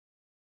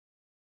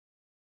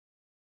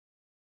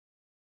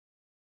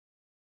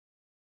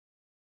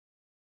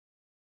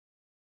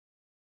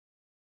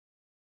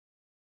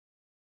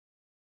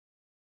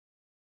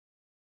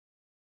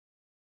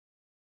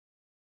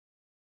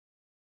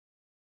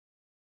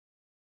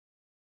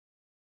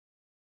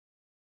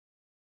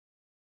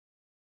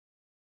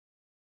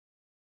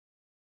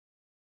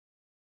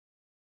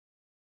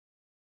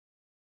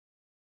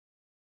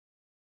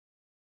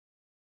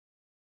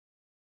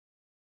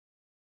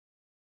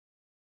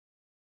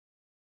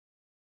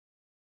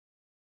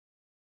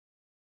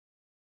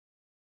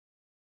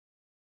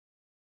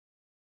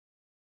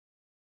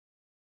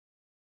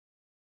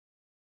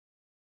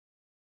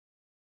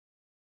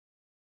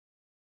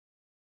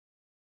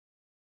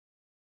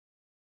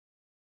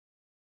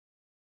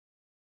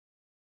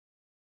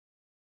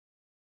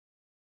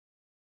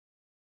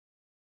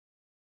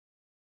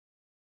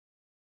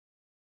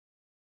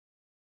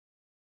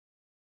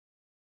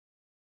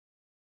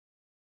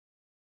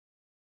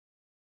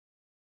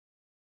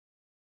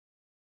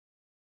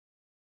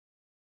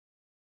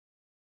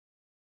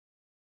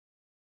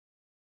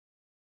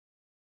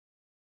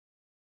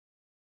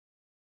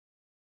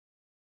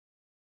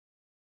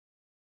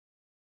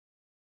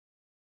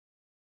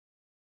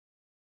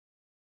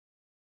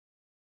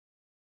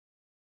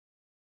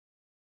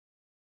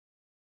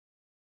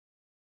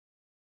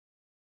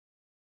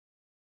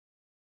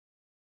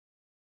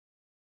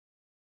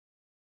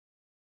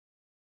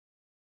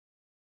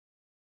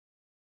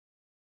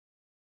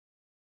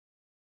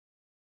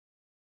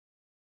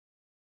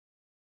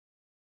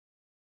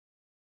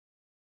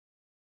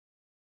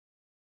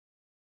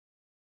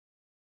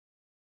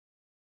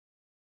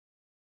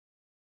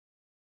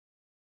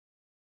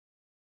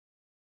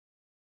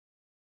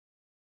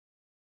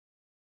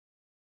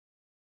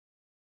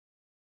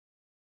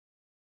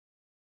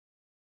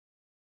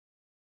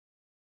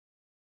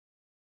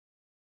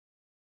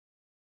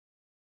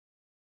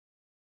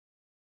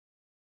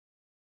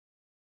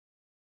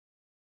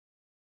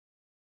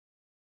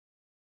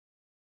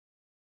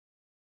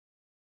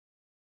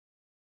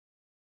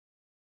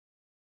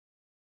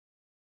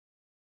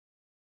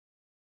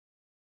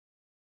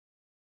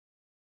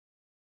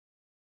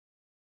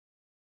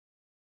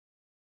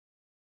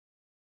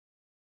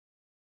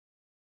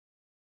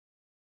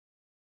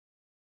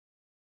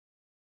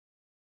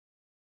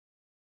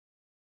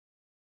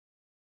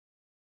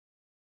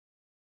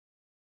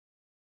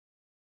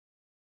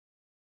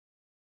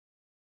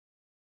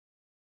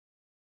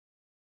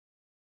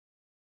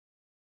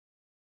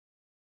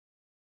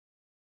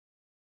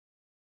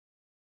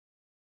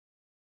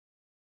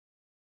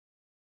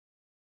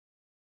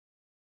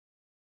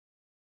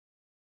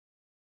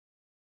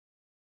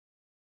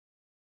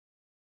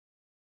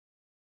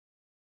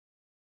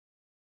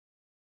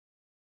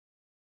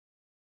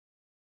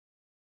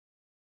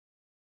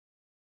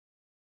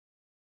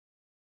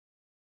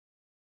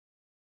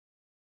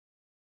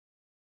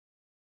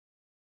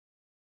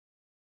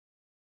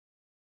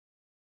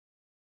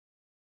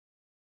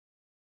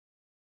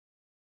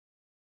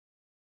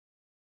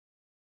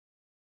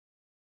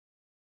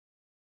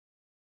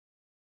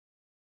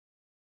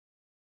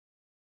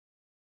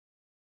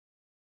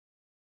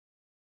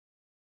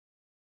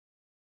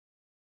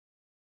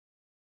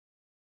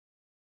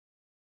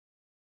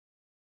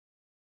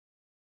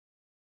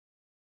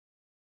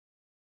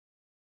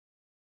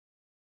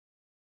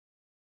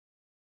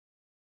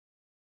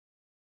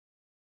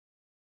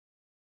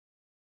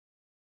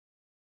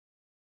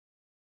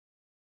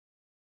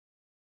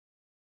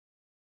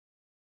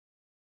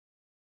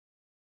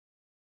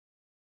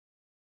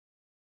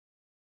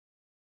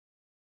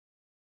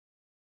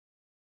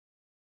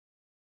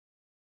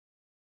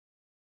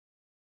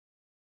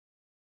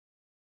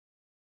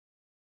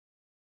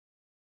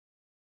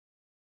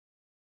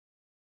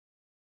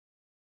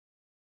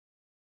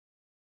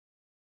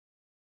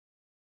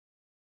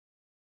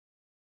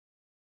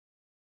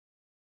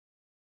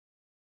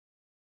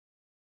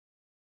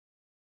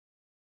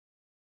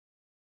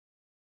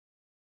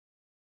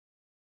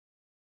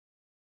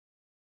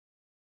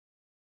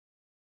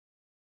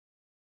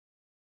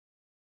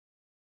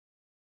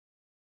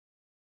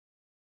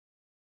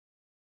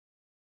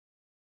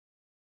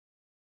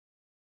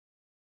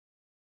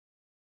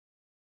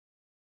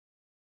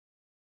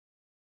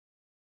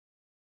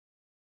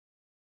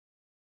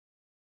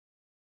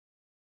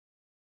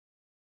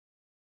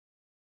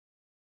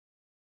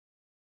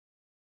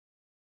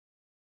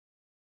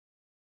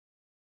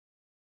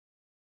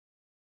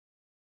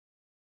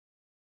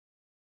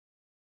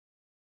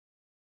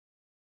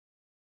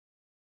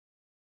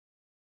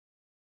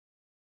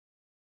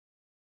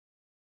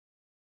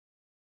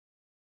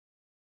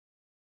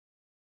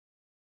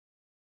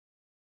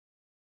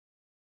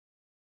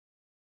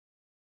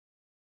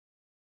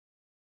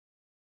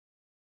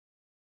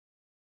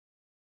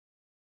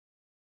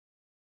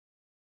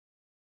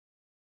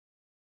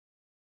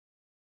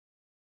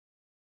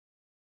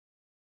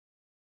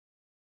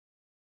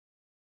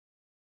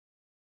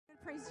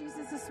praise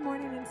Jesus this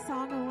morning in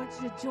song. I want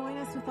you to join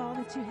us with all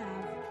that you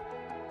have.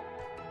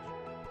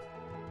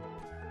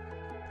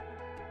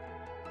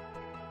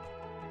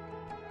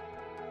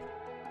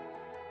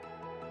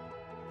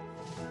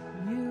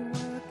 You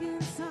work in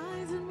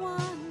signs and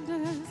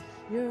wonders.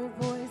 Your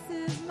voice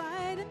is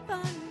light and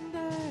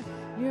thunder.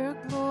 Your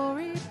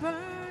glory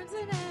burns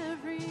in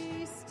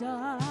every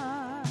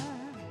star.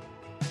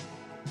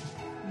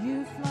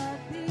 You flood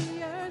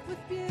the earth with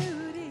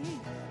beauty.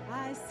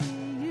 I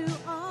see you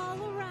all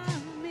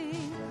around me.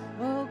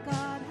 Oh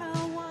God,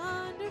 how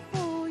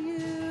wonderful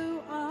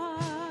you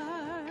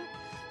are.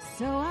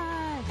 So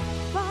I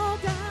fall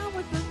down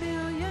with a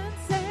million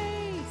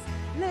saints,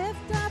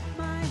 lift up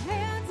my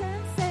hands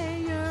and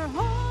say you're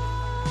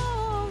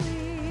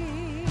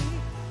holy,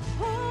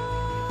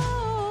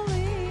 holy.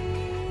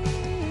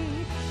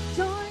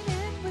 Join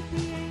in with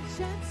the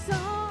ancient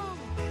song,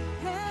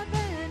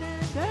 heaven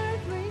and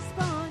earth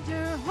respond,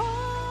 you're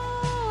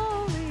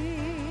holy,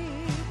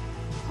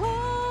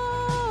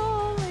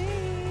 holy.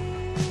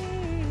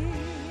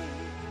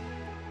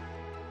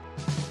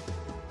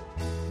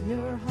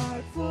 Your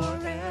heart for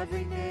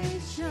every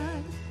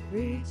nation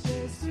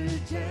reaches through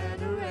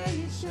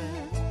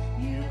generations.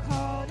 You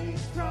called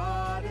each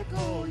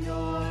prodigal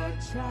your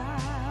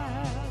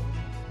child.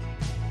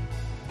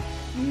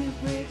 You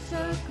bridge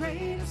the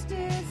greatest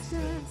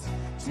distance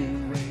to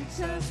reach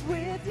us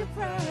with your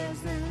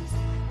presence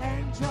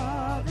and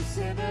draw the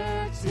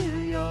sinner to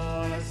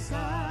your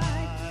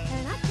side.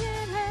 And I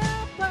can't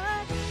help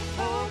but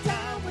fall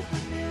down with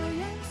a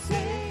million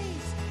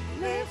saints,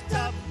 lift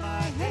up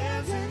my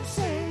hands and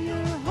say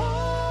you're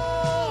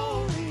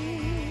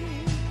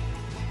holy,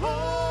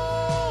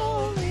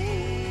 holy.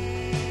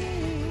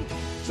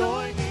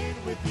 Join in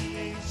with the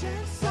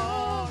ancient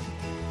song,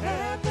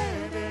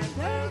 heaven and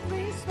earth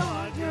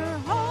respond, you're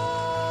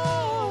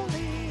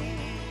holy,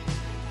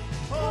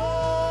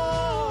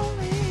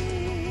 holy.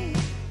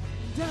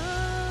 And oh,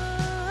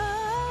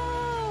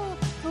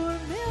 for a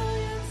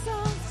million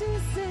songs to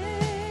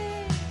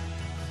sing,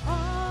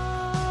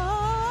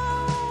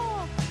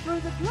 oh, for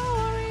the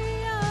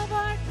glory of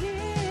our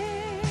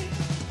King,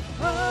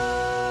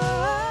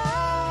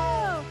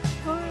 oh,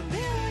 for a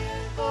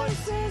million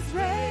voices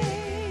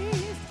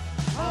raised,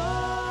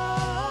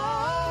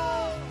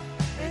 oh,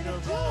 in a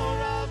roar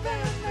of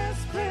endless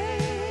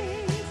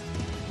praise,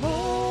 holy,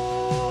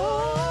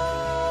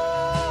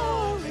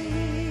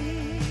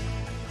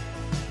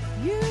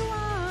 you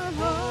are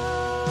holy.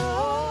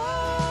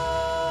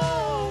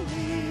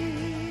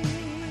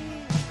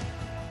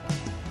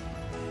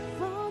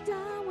 Fall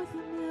down with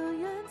a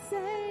million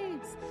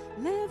saints,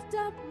 lift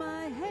up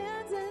my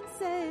hands and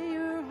say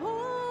you're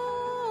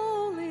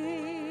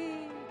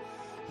holy,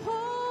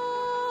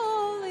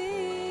 holy,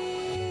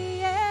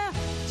 yeah.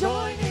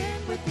 Join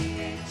in with the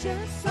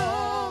ancient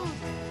song,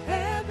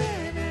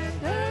 heaven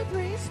and earth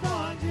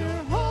respond,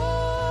 you're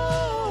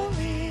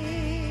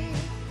holy,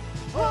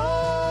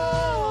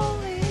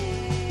 holy.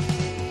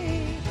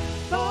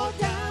 Fall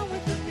down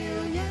with a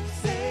million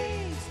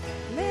saints,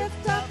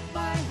 lift up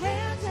my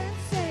hands and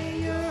say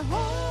you're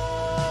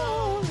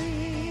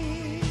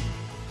holy,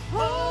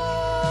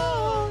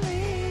 holy.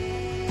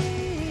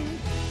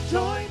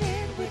 Join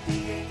in with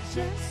the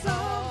ancient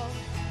song,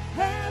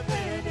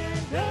 heaven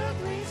and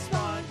earth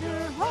respond,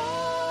 you're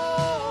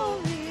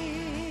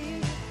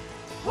holy,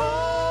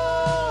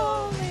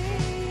 holy.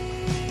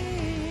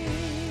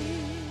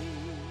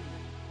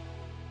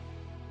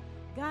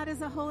 God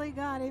is a holy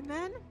God,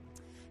 amen?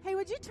 Hey,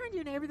 would you turn to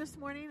your neighbor this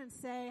morning and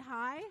say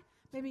hi?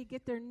 Maybe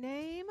get their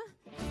name.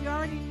 If you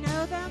already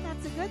know them,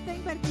 that's a good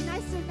thing, but it'd be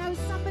nice to know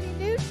somebody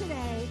new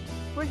today.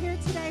 We're here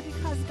today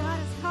because God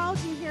has called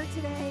you here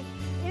today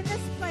in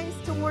this place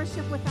to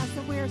worship with us,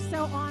 and we are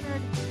so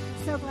honored,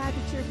 so glad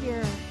that you're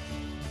here.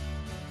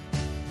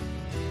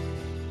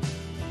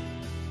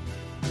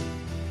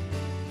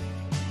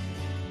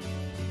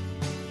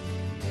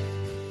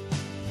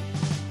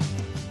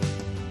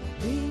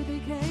 We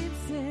became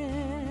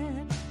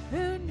sin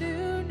who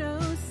knew no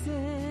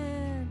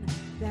sin,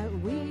 that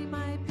we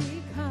might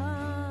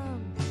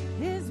become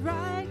his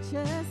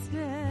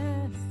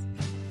righteousness.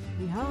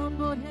 He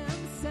humbled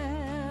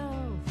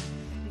himself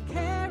and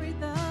carried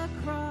the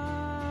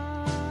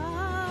cross.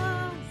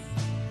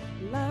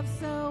 Love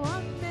so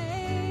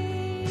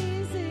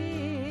amazing.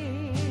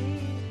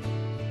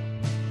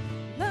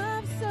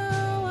 Love so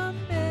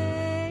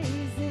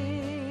amazing.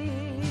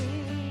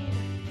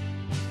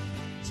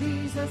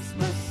 Jesus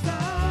Messiah,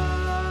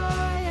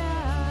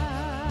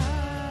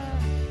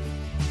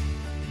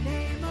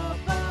 name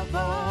above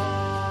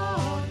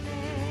all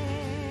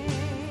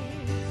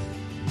names.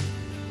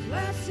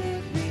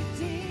 Blessed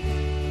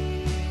Redeemer,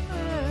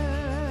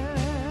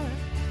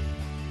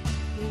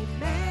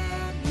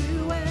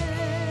 Emmanuel,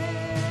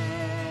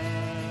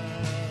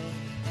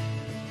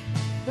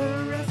 the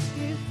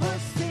rescue for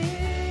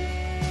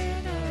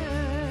sinners,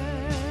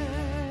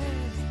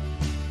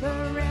 the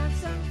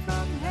ransom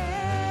from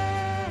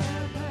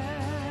heaven,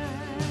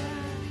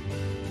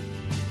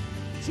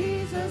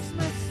 Jesus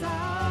Messiah,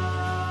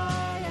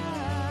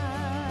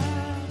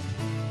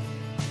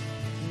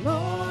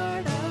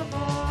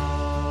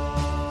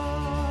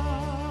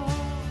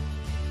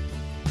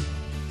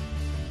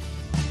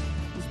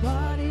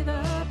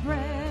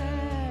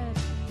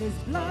 His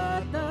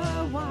blood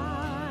the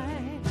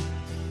wine,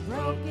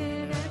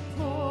 broken and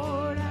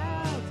poured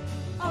out,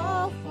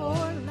 all for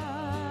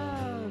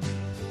love.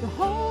 The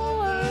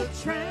whole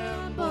earth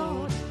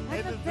trembled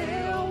and the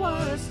veil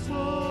was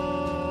torn.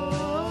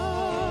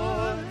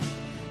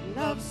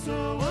 Love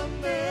so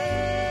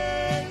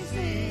amazing,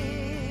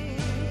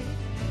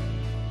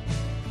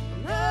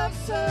 love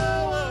so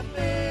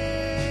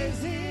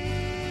amazing,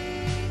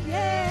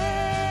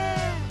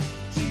 yeah.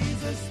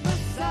 Jesus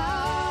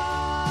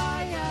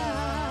Messiah,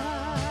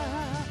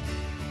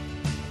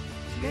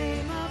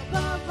 name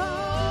above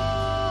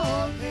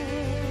all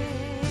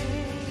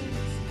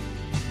names,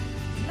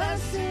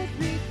 blessed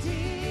Redeemer,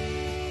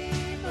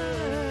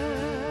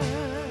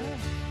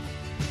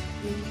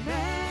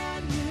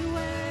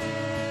 Emmanuel,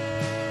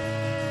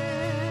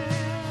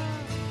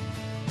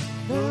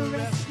 the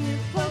rescue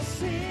for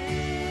sinners,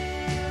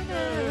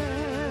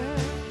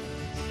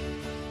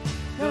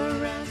 the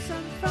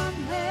ransom from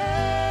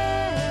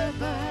heaven,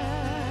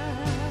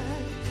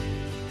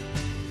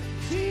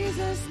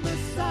 Jesus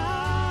Messiah,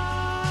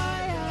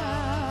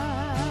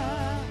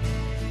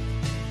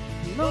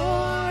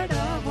 Lord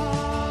of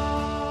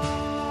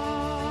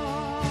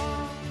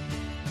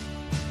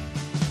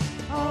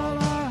all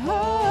our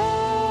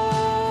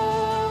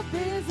hope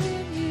is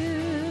in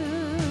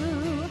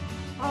you,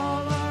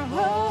 all our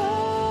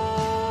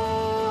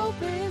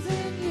hope is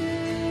in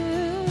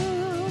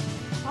you,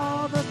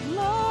 all the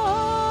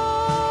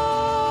glory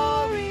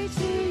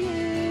to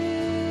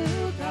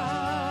you,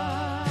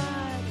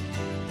 God,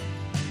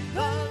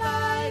 the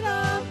light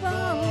of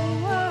the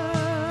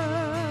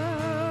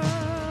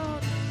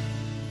world,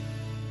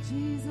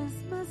 Jesus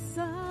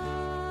Messiah.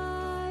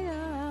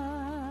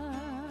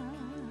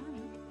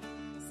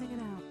 Sing it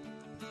out.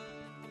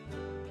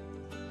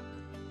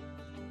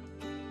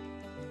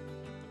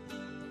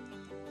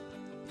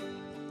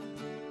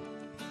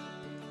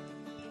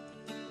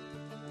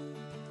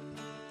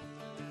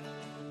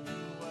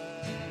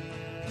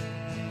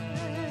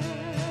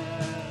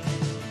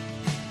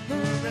 The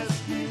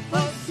rescue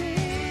for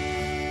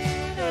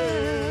sinners,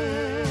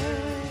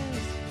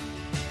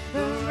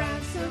 the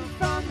ransom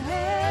from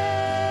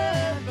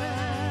heaven,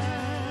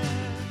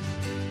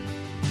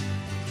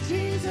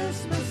 Jesus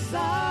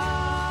Messiah,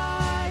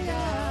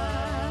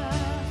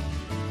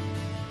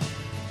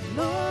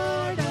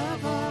 Lord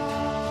of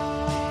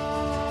all,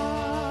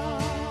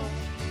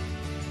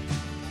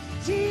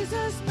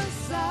 Jesus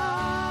Messiah,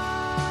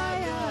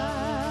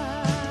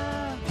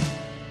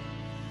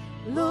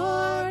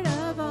 Lord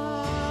of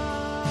all.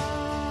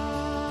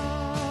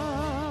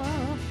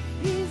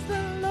 He's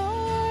the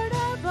Lord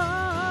of all.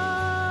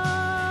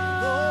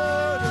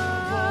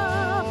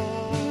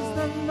 He's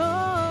the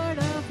Lord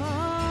of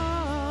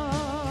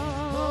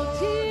all.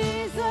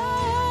 Jesus,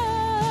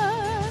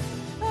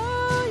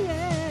 oh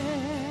yeah.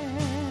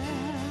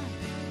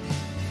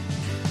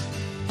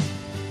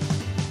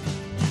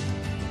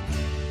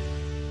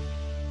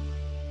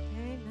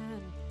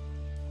 Amen.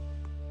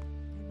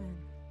 Amen.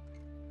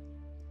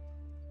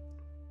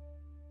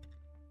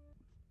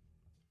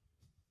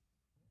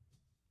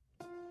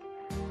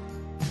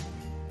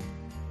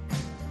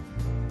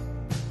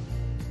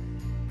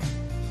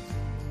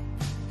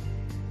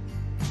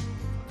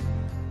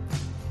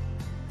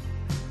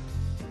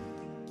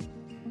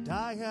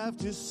 I have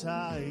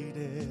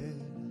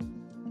decided.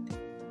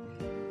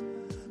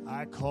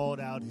 I called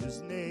out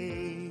his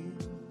name.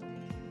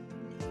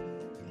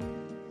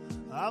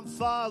 I'm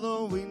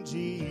following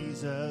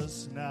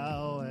Jesus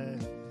now,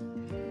 and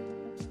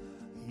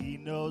he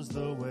knows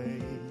the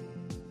way.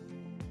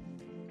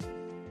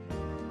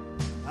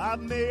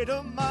 I've made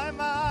up my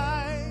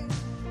mind.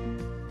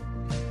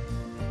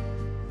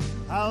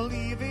 I'll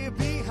leave it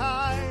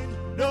behind.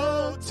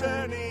 No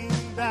turning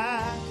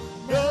back.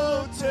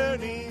 No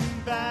turning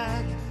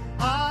back.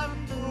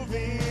 I'm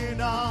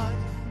moving on,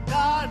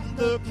 not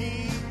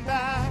looking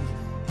back.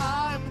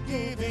 I'm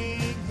giving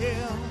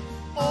him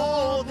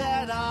all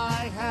that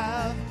I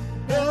have.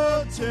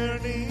 No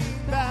turning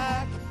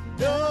back.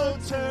 No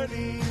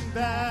turning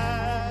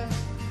back.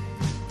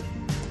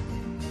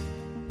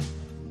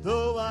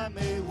 Though I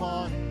may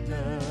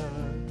wander,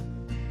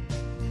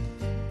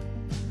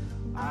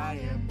 I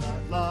am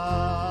not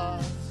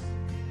lost.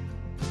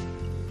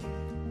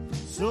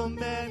 So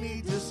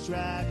many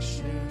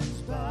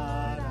distractions,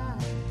 but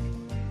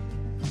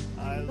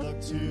I look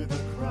to the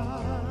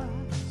cross.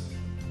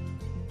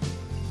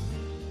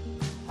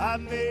 I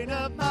made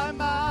up my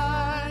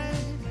mind.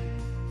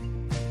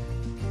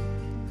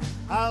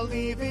 I'll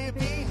leave it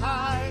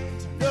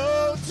behind.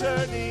 No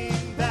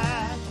turning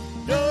back.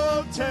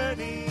 No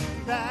turning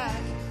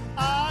back.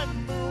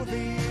 I'm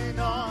moving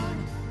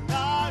on,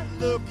 not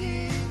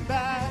looking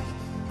back.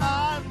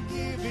 I'm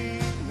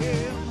giving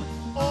him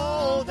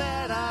all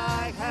that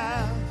I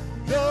have.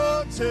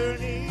 No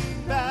turning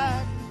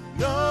back.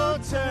 No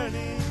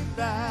turning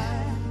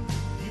back.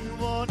 You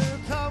want to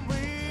come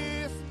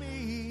with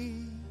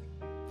me?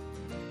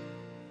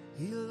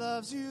 He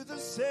loves you the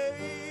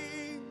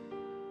same.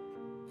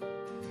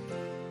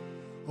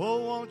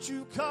 Oh, won't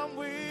you come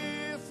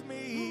with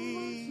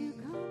me?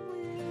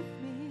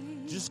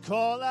 Just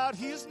call out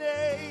his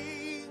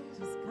name.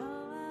 Just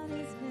call out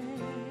his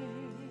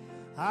name.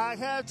 I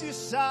have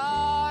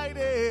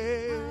decided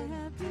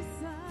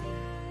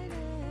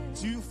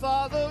to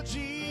follow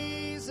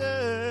Jesus.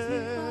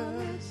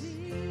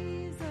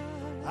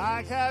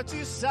 I have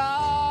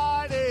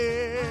decided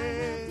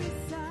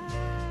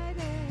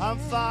I'm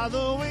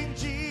following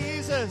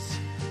Jesus,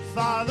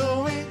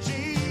 following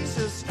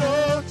Jesus.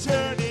 No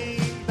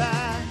turning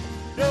back,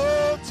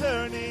 no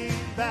turning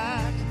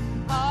back.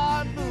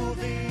 I'm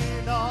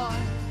moving on,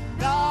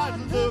 not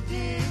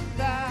looking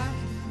back.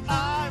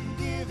 I'm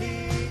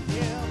giving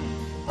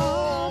him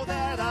all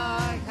that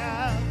I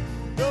have.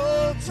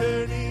 No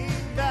turning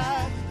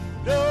back,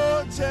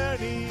 no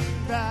turning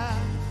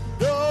back,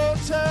 no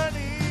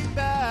turning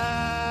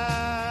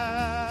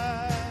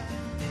back,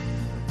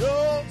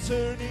 no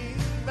turning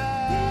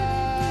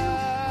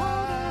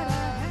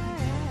back,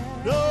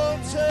 no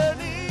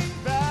turning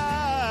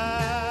back,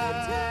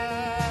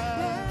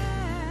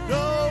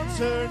 no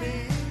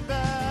turning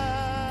back.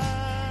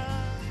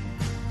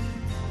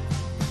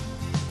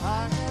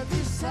 I have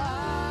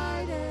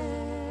decided.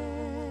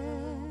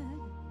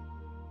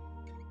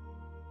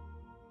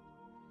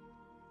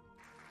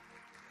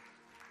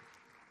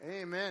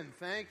 Amen.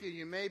 Thank you.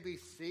 You may be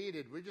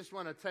seated. We just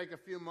want to take a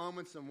few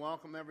moments and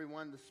welcome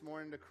everyone this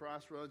morning to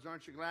Crossroads.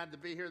 Aren't you glad to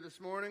be here this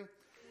morning?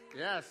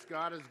 Yes,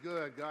 God is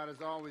good. God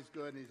is always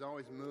good, and he's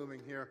always moving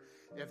here.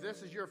 If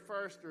this is your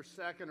first or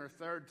second or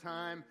third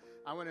time,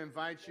 I want to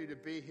invite you to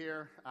be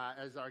here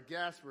as our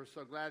guest. We're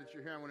so glad that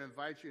you're here. I want to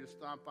invite you to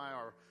stop by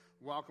our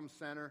Welcome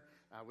Center.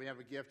 We have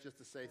a gift just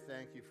to say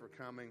thank you for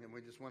coming, and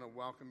we just want to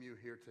welcome you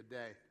here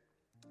today.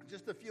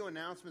 Just a few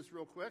announcements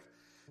real quick.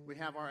 We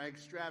have our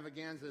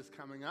extravaganzas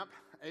coming up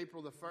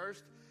April the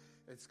 1st.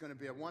 It's going to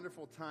be a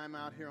wonderful time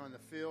out here on the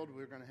field.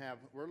 We're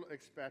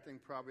expecting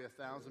probably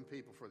 1,000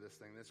 people for this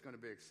thing. It's going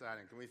to be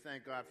exciting. Can we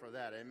thank God for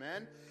that?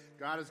 Amen?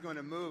 God is going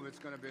to move. It's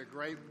going to be a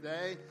great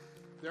day.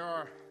 There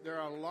are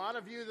a lot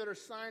of you that are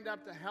signed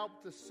up to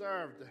help to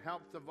serve, to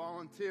help to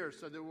volunteer.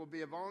 So there will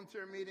be a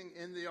volunteer meeting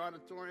in the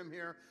auditorium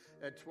here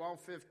at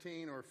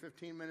 12:15 or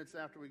 15 minutes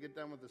after we get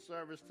done with the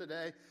service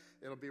today.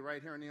 It'll be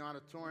right here in the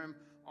auditorium.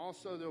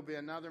 Also, there'll be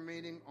another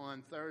meeting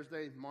on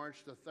Thursday,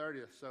 March the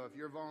 30th. So if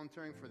you're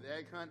volunteering for the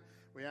egg hunt,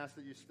 we ask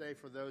that you stay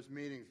for those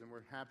meetings, and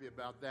we're happy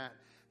about that.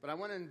 But I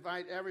want to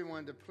invite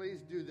everyone to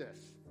please do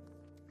this.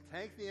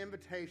 Take the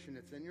invitation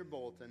that's in your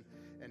bulletin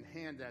and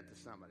hand that to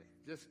somebody.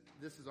 This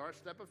is our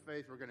step of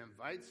faith. We're going to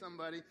invite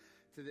somebody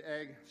to the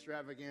egg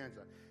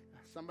extravaganza.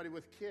 Somebody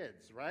with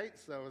kids, right?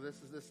 So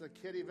this is a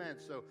kid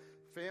event. So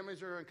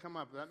families are going to come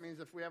up. That means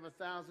if we have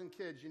 1,000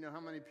 kids, you know how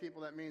many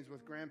people that means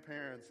with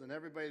grandparents and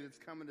everybody that's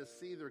coming to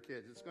see their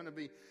kids. It's going to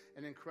be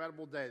an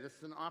incredible day. This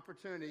is an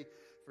opportunity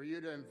for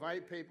you to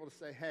invite people to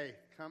say, hey,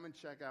 come and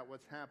check out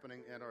what's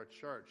happening at our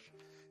church.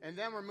 And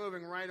then we're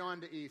moving right on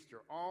to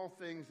Easter, all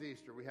things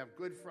Easter. We have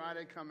Good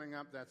Friday coming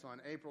up. That's on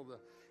April the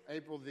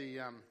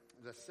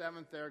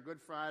 7th there,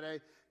 Good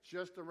Friday,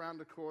 just around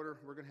the corner.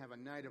 We're going to have a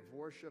night of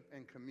worship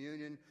and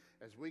communion.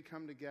 As we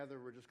come together,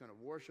 we're just going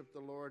to worship the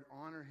Lord,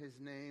 honor his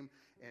name,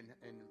 and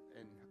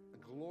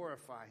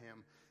glorify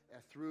him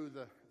through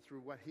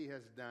what he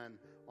has done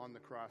on the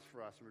cross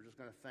for us. And we're just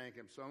going to thank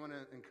him. So I want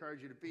to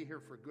encourage you to be here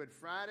for Good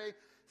Friday,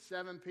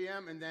 7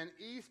 p.m. And then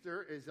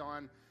Easter is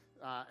on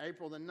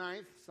April the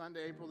 9th,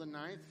 Sunday, April the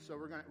 9th. So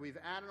we've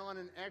added on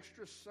an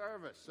extra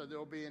service. So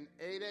there'll be an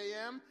 8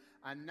 a.m.,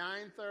 a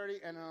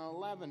 9:30, and an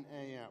 11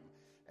 a.m.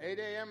 8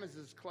 a.m. is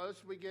as close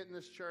as we get in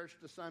this church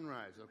to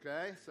sunrise,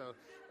 okay? So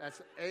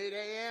that's 8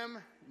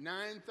 a.m.,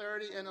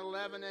 9:30, and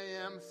 11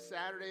 a.m.,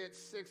 Saturday at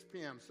 6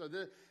 p.m. So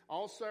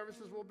all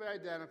services will be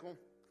identical.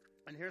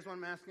 And here's what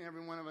I'm asking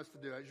every one of us to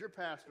do. As your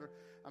pastor,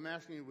 I'm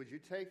asking you, would you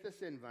take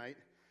this invite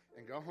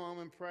and go home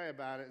and pray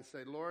about it and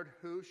say, Lord,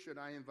 who should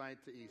I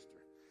invite to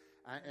Easter?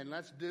 And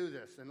let's do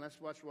this, and let's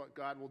watch what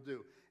God will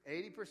do.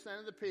 80%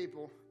 of the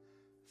people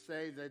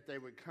say that they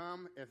would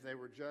come if they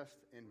were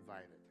just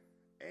invited.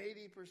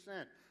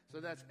 80%.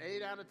 So that's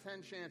 8 out of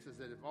 10 chances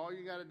that if all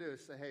you got to do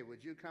is say, hey,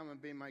 would you come and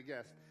be my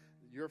guest?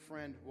 Your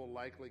friend will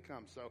likely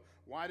come. So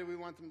why do we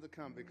want them to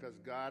come? Because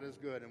God is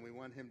good, and we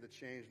want him to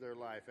change their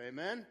life.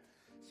 Amen?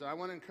 So I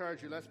want to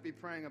encourage you. Let's be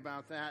praying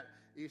about that.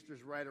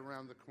 Easter's right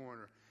around the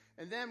corner.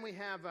 And then we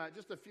have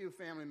just a few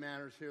family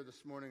matters here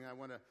this morning I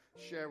want to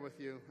share with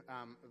you.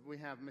 We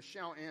have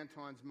Michelle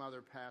Anton's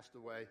mother passed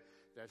away.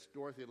 That's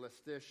Dorothy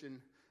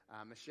Lestitian.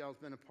 Michelle's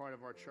been a part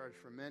of our church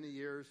for many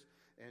years,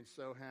 and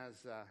so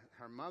has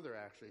her mother,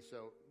 actually.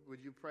 So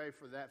would you pray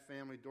for that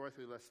family,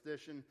 Dorothy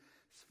Lestitian's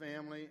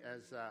family,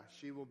 as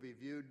she will be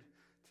viewed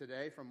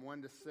today from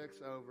 1 to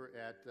 6 over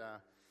at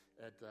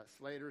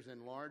Slater's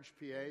in Large,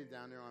 PA,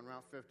 down there on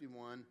Route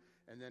 51.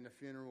 And then the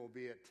funeral will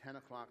be at 10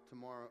 o'clock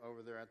tomorrow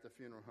over there at the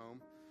funeral home.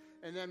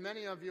 And then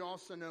many of you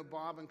also know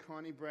Bob and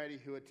Connie Brady,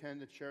 who attend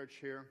the church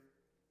here.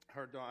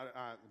 Her daughter,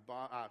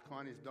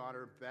 Connie's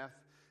daughter, Beth,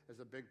 is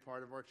a big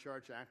part of our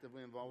church,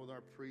 actively involved with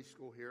our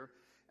preschool here.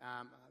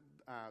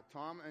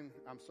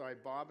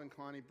 Bob and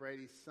Connie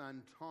Brady's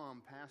son,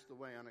 Tom, passed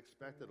away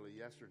unexpectedly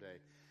yesterday.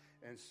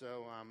 And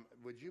so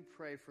would you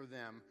pray for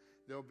them?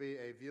 There'll be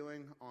a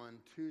viewing on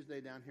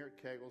Tuesday down here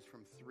at Kegel's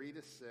from 3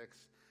 to 6,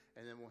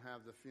 and then we'll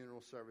have the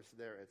funeral service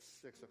there at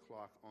 6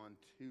 o'clock on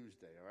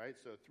Tuesday, all right?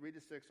 So 3 to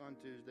 6 on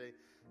Tuesday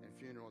and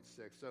funeral at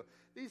 6. So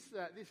these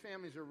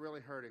families are really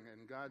hurting,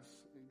 and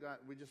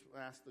we just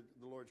ask the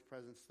Lord's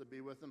presence to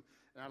be with them.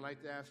 And I'd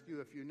like to ask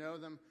you, if you know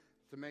them,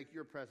 to make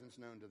your presence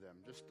known to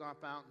them. Just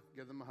stop out,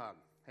 give them a hug.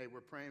 Hey,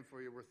 we're praying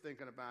for you. We're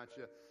thinking about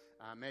you.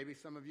 Maybe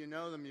some of you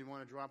know them. You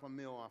want to drop a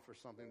meal off or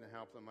something to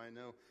help them. I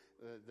know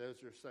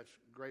those are such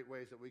great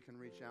ways that we can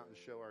reach out and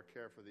show our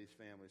care for these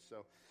families.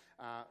 So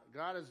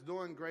God is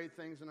doing great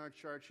things in our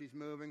church. He's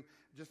moving.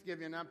 Just to give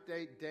you an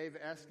update, Dave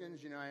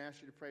Eskins, I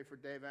asked you to pray for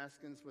Dave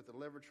Eskins with the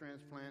liver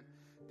transplant.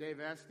 Dave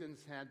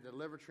Eskins had the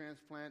liver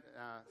transplant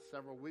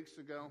several weeks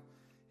ago.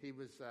 He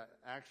was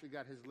actually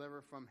got his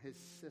liver from his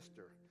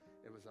sister.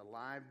 It was a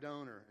live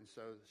donor, and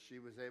so she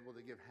was able to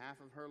give half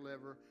of her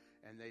liver,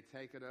 and they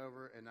take it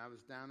over. And I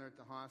was down there at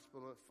the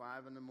hospital at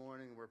 5 in the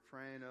morning. We're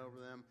praying over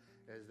them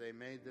as they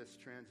made this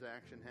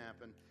transaction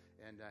happen,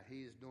 and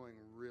he's doing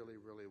really,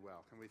 really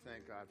well. Can we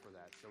thank God for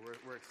that? So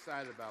we're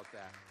excited about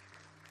that.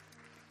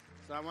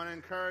 So I want to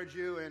encourage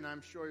you, and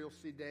I'm sure you'll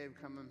see Dave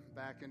coming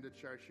back into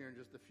church here in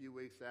just a few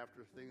weeks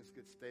after things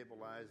get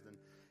stabilized,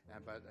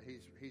 but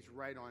he's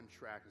right on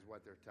track is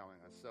what they're telling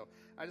us. So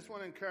I just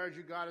want to encourage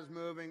you. God is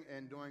moving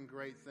and doing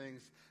great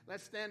things.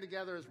 Let's stand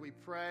together as we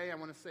pray. I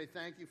want to say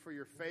thank you for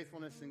your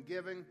faithfulness in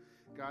giving.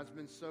 God's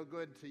been so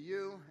good to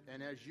you,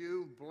 and as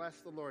you bless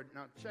the Lord.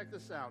 Now check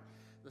this out.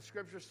 The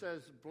scripture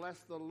says, bless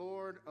the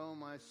Lord, O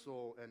my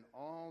soul, and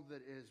all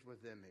that is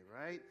within me,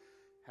 right?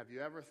 Have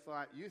you ever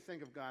thought, you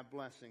think of God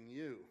blessing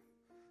you.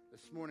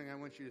 This morning I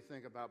want you to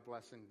think about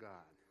blessing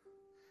God.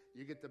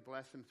 You get to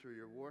bless him through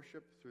your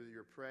worship, through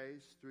your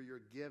praise, through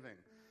your giving.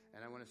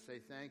 And I want to say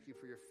thank you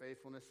for your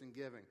faithfulness in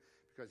giving.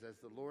 Because as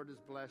the Lord has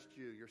blessed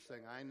you, you're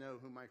saying, I know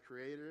who my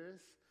Creator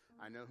is.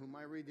 I know who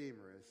my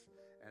Redeemer is.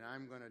 And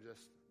I'm going to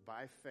just,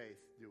 by faith,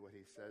 do what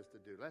he says to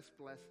do. Let's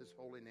bless his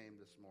holy name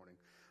this morning.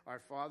 Our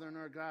Father and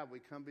our God, we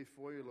come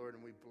before you, Lord,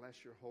 and we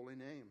bless your holy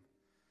name.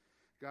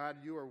 God,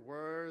 you are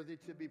worthy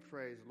to be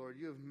praised. Lord,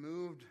 you have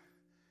moved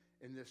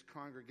in this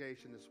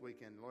congregation this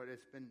weekend. Lord,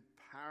 it's been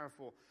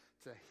powerful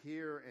to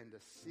hear and to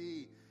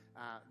see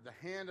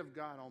the hand of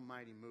God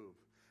Almighty move.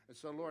 And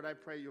so, Lord, I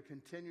pray you'll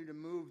continue to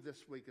move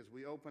this week as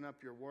we open up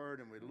your word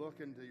and we look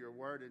into your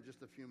word in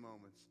just a few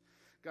moments.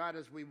 God,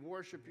 as we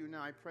worship you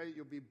now, I pray that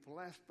you'll be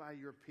blessed by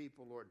your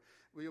people, Lord.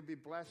 You'll be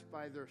blessed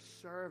by their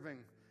serving,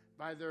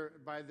 by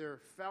their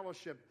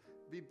fellowship.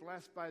 Be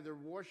blessed by their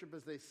worship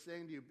as they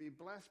sing to you. Be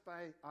blessed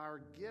by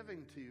our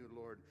giving to you,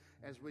 Lord,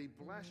 as we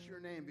bless your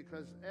name,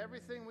 because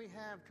everything we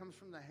have comes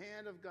from the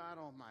hand of God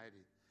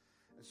Almighty.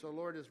 And so,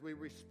 Lord, as we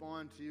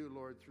respond to you,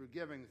 Lord, through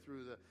giving,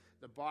 through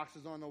the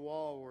boxes on the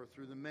wall, or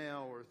through the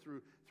mail, or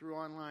through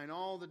online,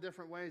 all the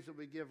different ways that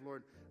we give,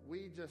 Lord,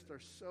 we just are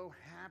so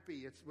happy.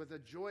 It's with a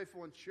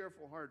joyful and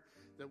cheerful heart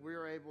that we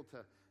are able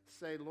to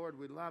say, Lord,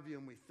 we love you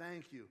and we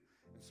thank you.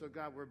 And so,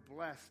 God, we're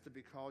blessed to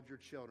be called your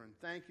children.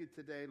 Thank you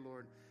today,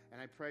 Lord.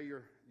 And I pray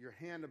your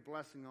hand of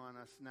blessing on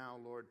us now,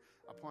 Lord,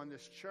 upon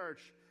this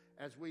church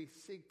as we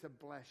seek to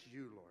bless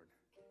you, Lord.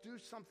 Do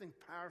something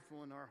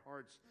powerful in our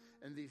hearts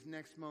in these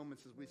next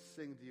moments as we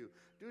sing to you.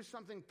 Do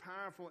something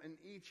powerful in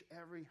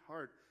every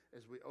heart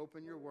as we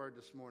open your word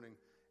this morning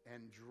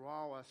and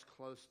draw us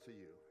close to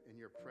you. In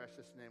your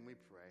precious name we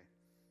pray.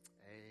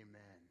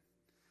 Amen.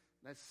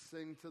 Let's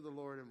sing to the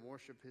Lord and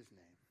worship his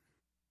name.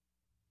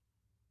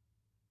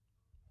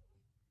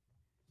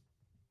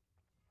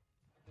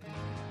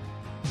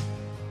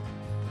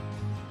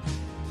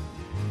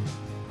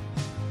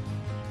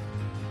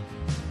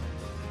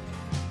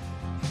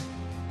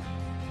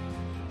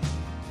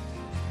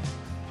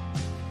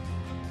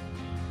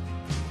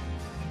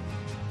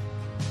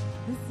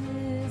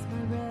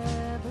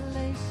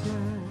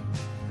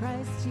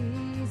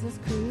 Jesus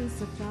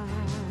crucified.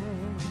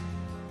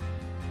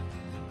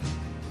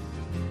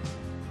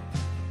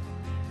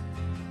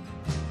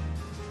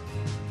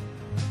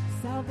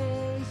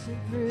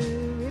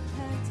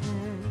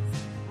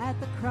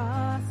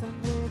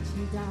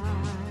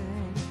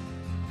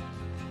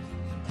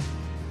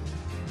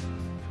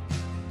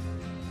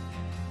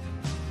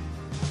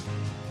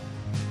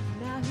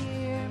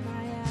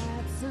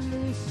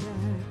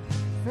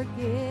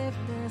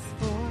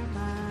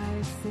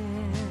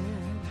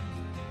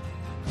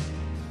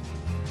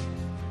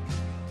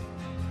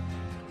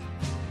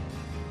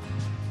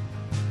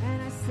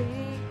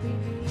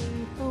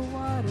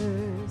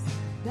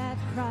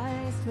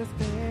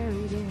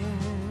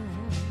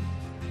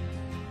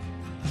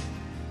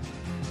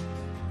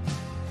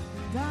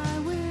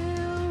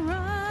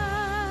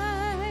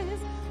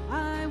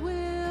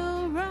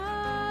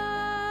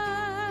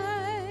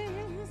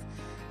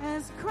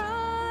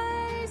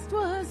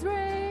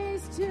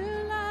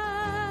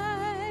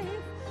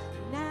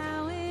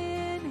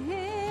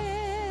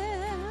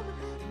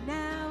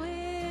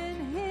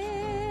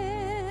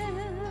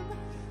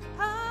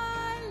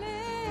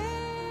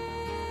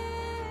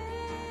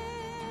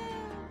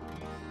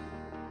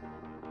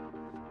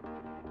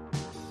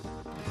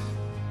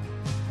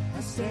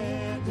 I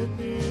stand a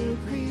new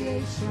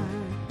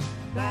creation,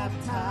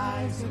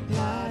 baptized in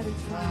blood and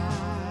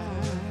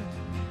fire.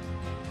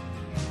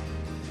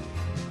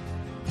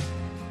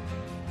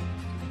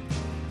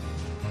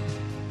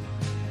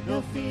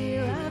 No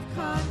fear of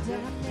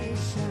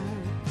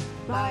condemnation,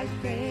 by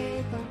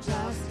faith I'm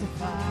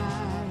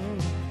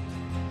justified.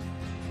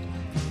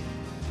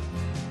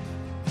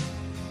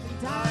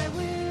 And I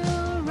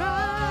will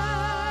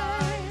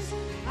rise,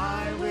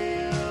 I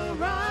will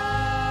rise,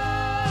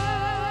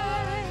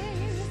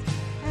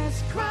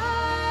 as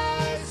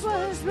Christ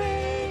was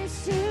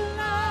raised to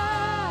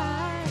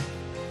life.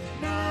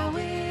 Now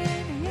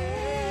in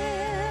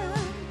Him,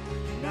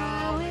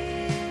 now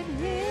in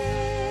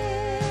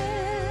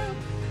Him,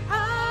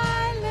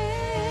 I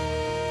live.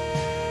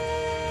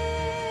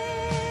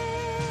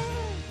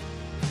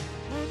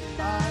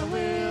 And I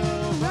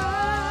will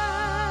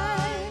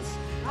rise,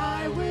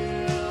 I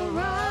will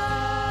rise,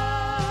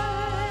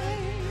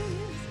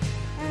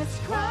 as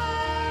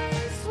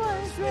Christ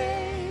was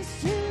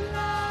raised to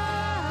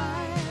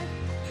life.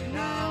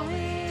 Now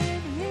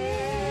in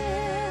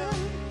Him,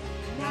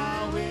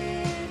 now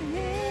in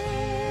Him,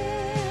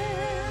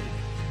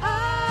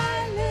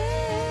 I live.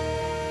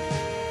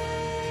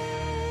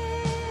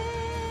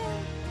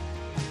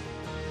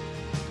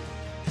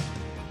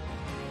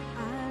 I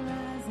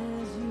rise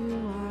as you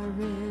are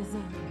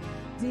risen,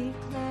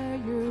 declare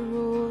your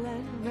rule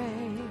and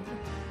reign.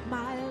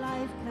 My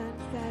life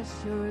confess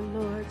your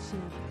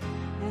lordship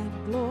and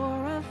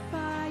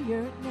glorify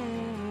your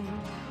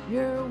name.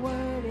 Your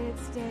word, it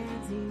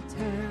stands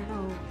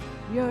eternal.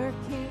 Your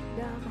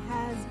kingdom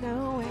has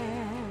no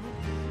end.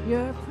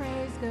 Your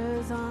praise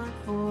goes on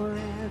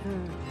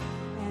forever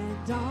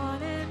and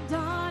on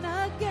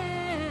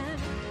again.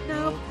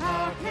 No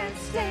power can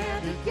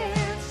stand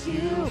against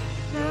you.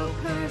 No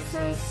curse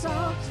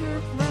assault your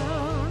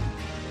throne.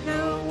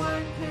 No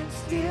one can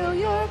steal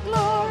your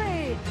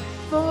glory,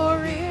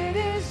 for it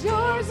is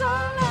yours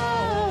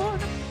alone.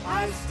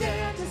 I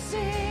stand to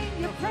sing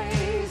your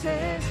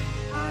praises.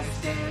 I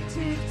stand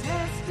to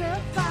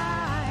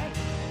testify,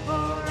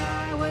 for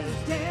I was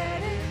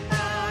dead in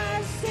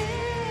my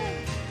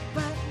sin,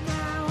 but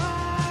now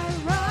I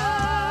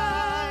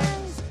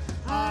rise.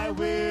 I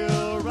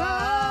will rise,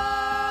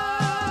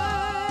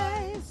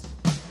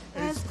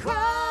 as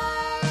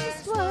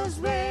Christ was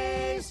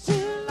raised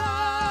to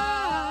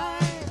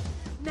life.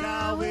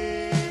 Now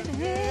in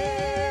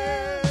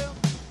Him,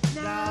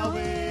 now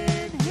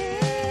in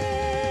Him,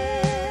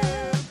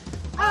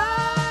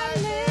 I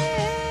live.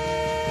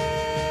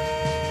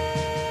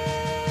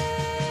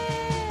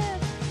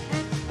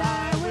 And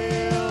I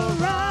will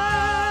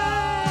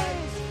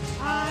rise,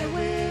 I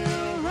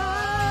will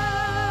rise,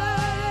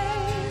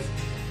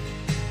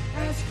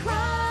 as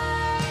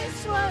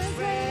Christ was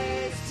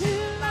raised to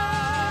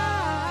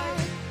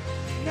life.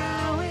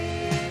 Now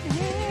in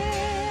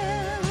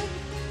Him,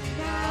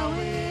 now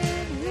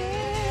in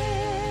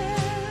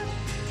Him,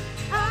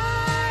 I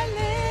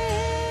live.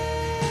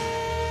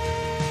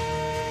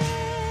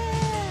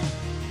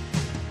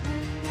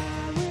 And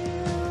I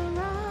will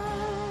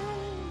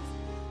rise,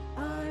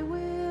 I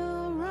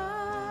will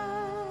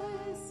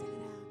rise. Sing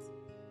it out.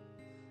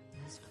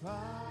 As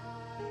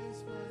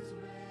Christ was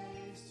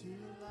raised to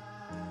life.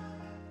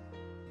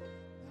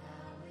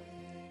 Now in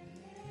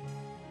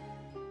Him,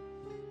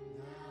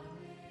 now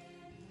in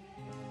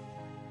Him,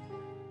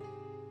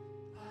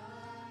 I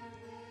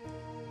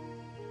live.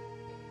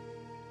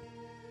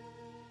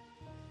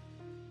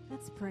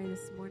 Let's pray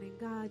this morning.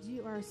 God,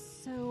 you are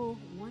so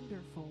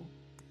wonderful.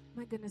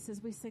 My goodness,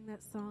 as we sing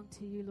that song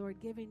to you, Lord,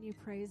 giving you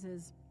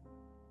praises,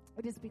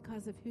 it is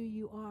because of who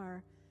you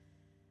are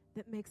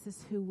that makes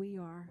us who we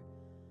are.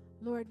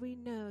 Lord, we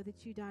know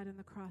that you died on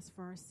the cross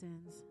for our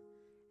sins.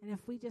 And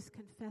if we just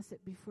confess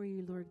it before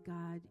you, Lord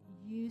God,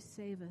 you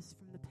save us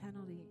from the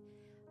penalty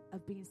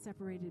of being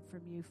separated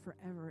from you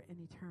forever in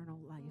eternal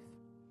life.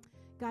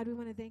 God, we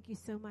want to thank you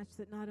so much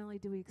that not only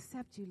do we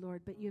accept you,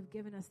 Lord, but you have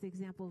given us the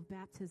example of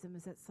baptism,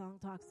 as that song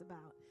talks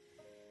about.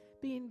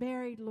 Being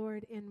buried,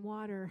 Lord, in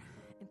water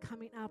and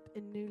coming up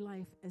in new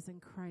life as in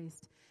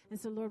Christ. And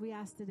so, Lord, we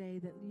ask today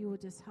that you will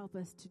just help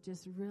us to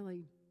just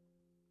really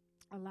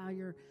allow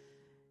your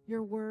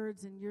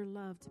words and your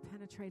love to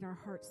penetrate our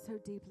hearts so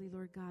deeply,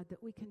 Lord God,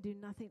 that we can do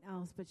nothing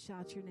else but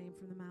shout your name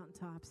from the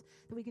mountaintops,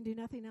 that we can do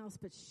nothing else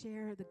but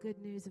share the good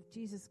news of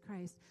Jesus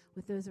Christ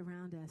with those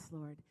around us,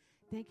 Lord.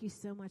 Thank you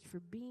so much for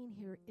being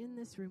here in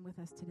this room with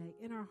us today,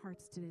 in our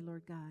hearts today,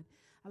 Lord God,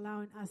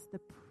 allowing us the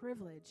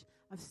privilege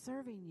of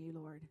serving you,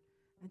 Lord,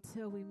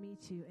 until we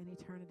meet you in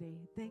eternity.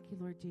 Thank you,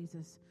 Lord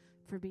Jesus,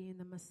 for being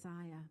the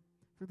Messiah,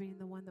 for being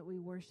the one that we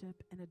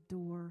worship and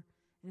adore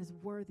and is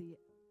worthy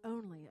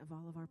only of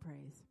all of our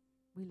praise.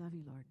 We love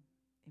you, Lord.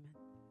 Amen.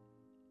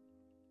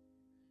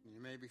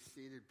 You may be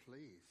seated,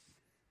 please.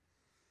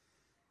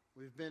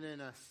 We've been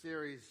in a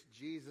series,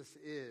 Jesus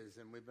Is,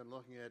 and we've been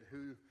looking at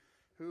who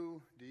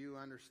do you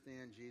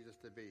understand Jesus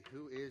to be?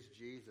 Who is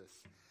Jesus?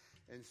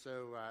 And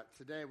so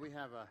today we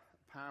have a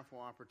powerful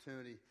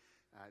opportunity.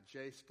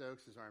 Jay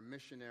Stokes is our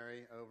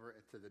missionary over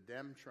to the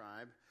Dem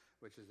tribe.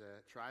 which is a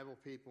tribal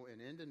people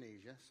in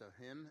Indonesia. So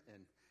him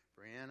and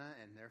Brianna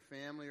and their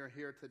family are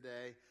here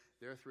today.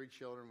 Their 3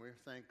 children, we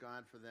thank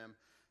God for them.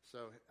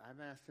 So I've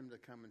asked him to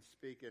come and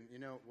speak. And,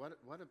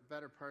 what a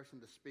better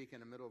person to speak in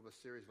the middle of a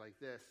series like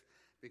this,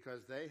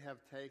 because they have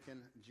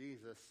taken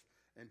Jesus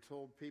and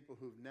told people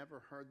who've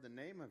never heard the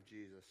name of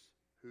Jesus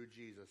who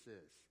Jesus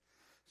is.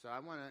 So I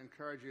want to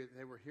encourage you.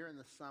 They were here in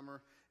the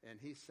summer, and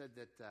he said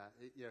that,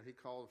 he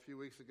called a few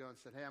weeks ago and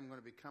said, hey, I'm going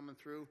to be coming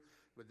through.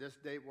 Would this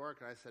date work?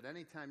 And I said,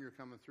 anytime you're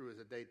coming through is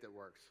a date that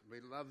works. We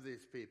love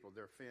these people.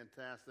 They're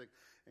fantastic,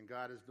 and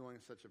God is doing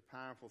such a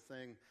powerful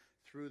thing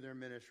through their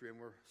ministry, and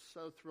we're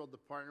so thrilled to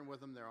partner with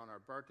them. They're on our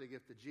birthday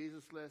gift to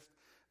Jesus list,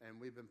 and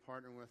we've been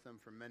partnering with them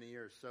for many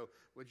years. So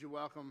would you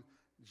welcome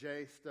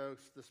Jay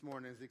Stokes this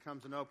morning as he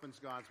comes and opens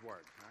God's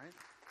Word, all right?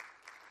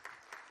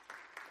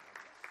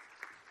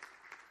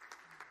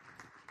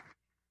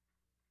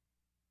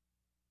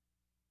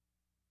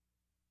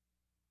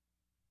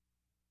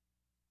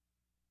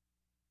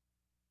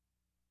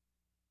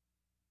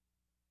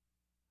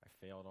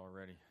 Failed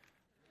already.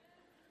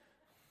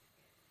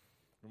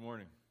 Good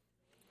morning.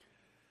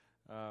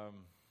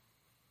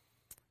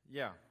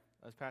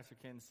 As Pastor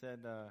Ken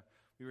said,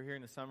 we were here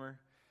in the summer.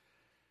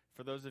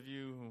 For those of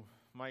you who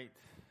might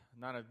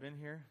not have been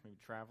here, maybe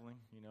traveling,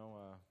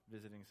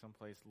 visiting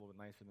someplace a little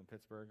bit nicer than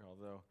Pittsburgh,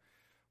 although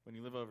when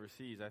you live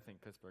overseas, I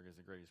think Pittsburgh is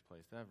the greatest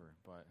place ever,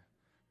 but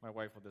my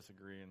wife will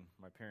disagree and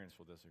my parents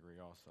will disagree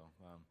also.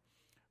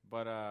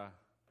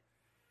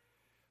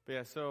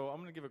 So I'm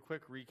going to give a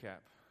quick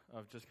recap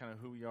of just kind of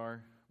who we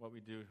are, what we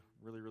do,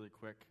 really, really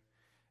quick.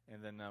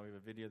 And then we have a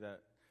video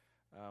that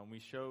we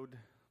showed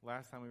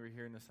last time we were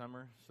here in the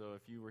summer. So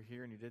if you were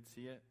here and you did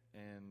see it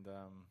and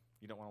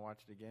you don't want to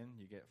watch it again,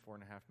 you get a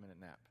 4.5-minute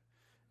nap.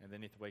 And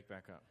then you have to wake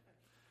back up.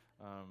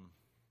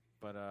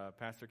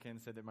 Pastor Ken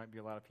said there might be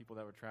a lot of people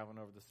that were traveling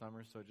over the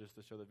summer, so just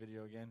to show the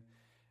video again.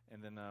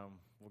 And then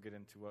we'll get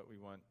into what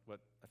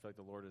I feel like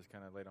the Lord has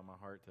kind of laid on my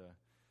heart to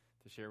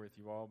share with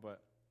you all.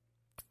 But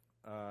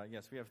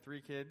yes, we have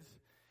 3 kids.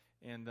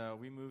 And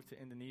we moved to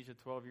Indonesia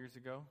 12 years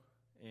ago,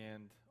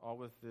 and all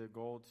with the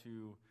goal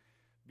to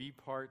be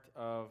part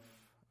of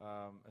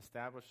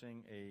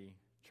establishing a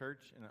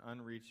church and an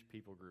unreached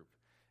people group.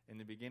 In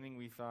the beginning,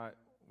 we thought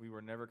we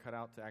were never cut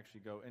out to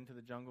actually go into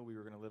the jungle. We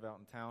were going to live out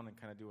in town and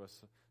kind of do a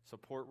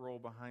support role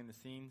behind the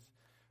scenes.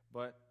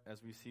 But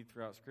as we see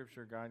throughout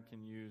Scripture, God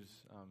can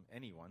use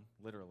anyone,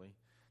 literally,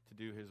 to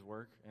do his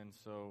work. And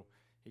so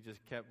he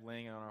just kept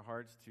laying it on our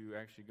hearts to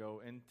actually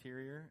go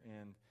interior.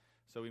 And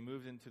so we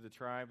moved into the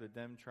tribe, the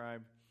Dem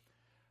tribe,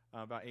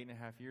 about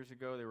 8.5 years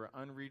ago. They were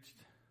unreached,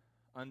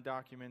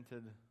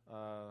 undocumented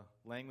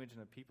language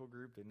in a people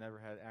group. They never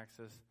had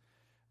access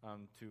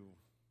to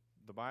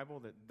the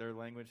Bible. That their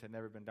language had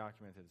never been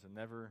documented. So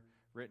never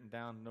written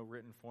down, no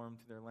written form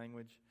to their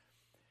language.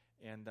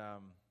 And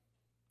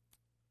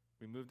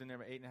we moved in there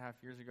about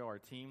 8.5 years ago. Our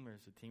team,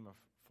 there's a team of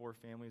 4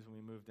 families when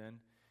we moved in,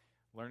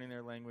 learning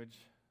their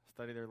language,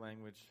 study their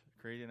language,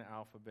 creating an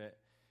alphabet,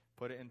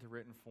 put it into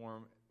written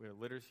form. We have a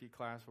literacy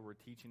class where we're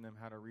teaching them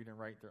how to read and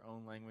write their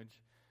own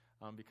language,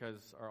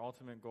 because our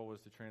ultimate goal is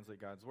to translate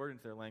God's Word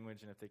into their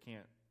language, and if they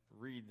can't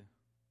read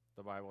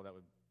the Bible, that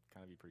would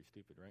kind of be pretty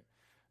stupid, right?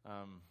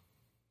 Am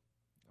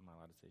I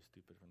allowed to say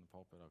stupid from the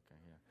pulpit? Okay,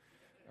 yeah.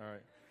 All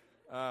right.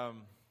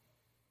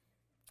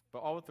 But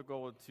all with the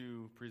goal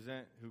to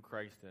present who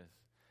Christ is.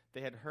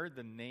 They had heard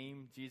the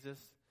name Jesus,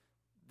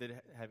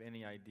 didn't have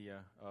any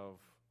idea of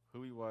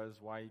who he was,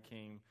 why he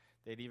came.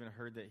 They'd even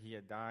heard that he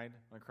had died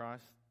on the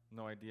cross.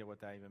 No idea what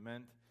that even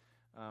meant.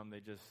 A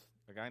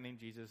guy named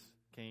Jesus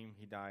came,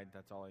 he died.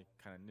 That's all I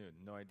kind of knew.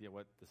 No idea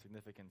what the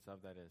significance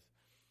of that is.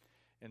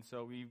 And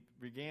so we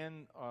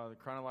began the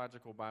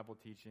chronological Bible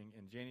teaching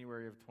in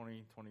January of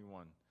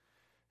 2021.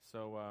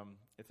 So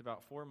it's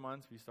about 4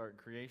 months. We start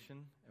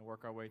creation and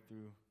work our way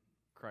through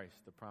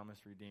Christ, the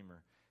promised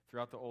Redeemer.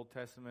 Throughout the Old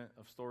Testament,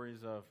 of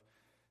stories of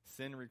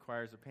sin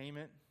requires a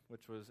payment,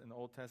 which was in the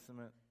Old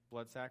Testament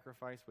blood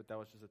sacrifice, but that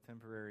was just a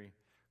temporary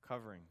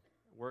covering.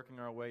 Working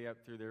our way up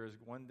through, there is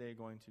one day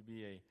going to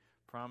be a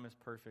promised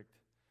perfect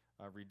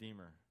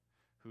Redeemer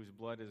whose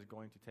blood is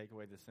going to take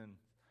away the sin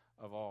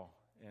of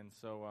all. And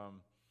so, I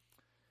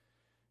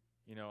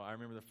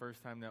remember the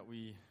first time that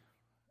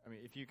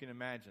if you can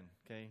imagine,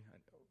 okay,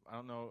 I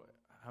don't know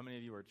how many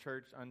of you are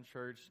church,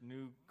 unchurched,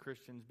 new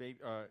Christians,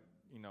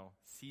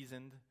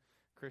 seasoned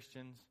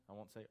Christians. I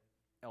won't say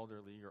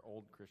elderly or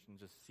old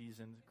Christians, just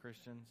seasoned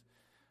Christians.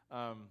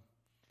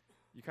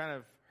 You kind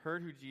of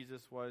heard who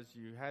Jesus was.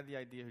 You had the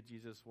idea who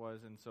Jesus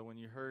was. And so when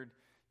you heard,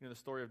 the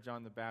story of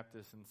John the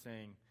Baptist and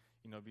saying,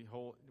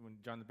 behold, when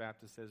John the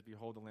Baptist says,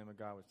 behold the Lamb of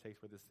God which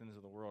takes away the sins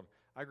of the world.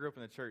 I grew up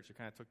in the church. I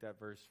kind of took that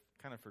verse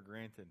kind of for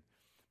granted.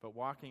 But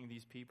walking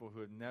these people who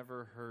had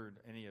never heard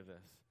any of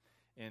this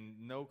and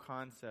no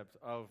concept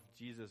of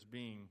Jesus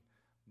being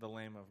the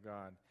Lamb of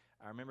God.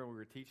 I remember we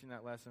were teaching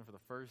that lesson for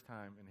the first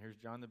time, and here's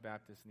John the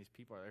Baptist, and these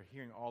people are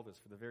hearing all this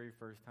for the very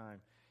first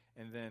time.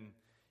 And then,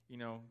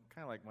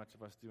 kind of like much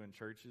of us do in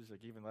churches,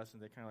 like even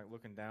lessons, they kind of like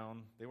looking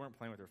down. They weren't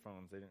playing with their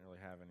phones. They didn't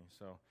really have any.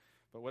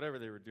 But whatever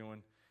they were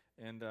doing,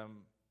 And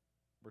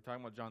we're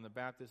talking about John the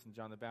Baptist, and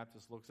John the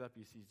Baptist looks up,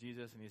 he sees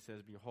Jesus, and he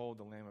says, "Behold,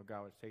 the Lamb of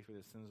God which takes away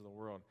the sins of the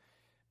world."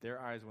 Their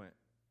eyes went,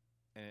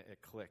 and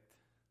it clicked.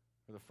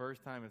 For the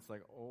first time, it's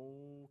like,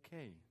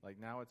 okay, like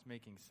now it's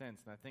making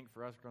sense. And I think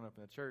for us growing up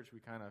in the church, we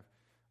kind of,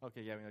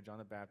 okay, yeah, we know John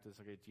the Baptist,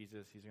 okay,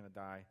 Jesus, he's going to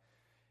die.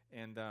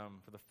 And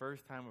for the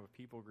first time of a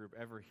people group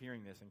ever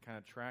hearing this and kind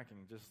of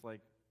tracking, just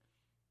like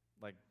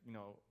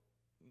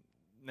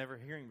never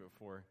hearing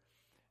before.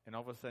 And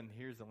all of a sudden,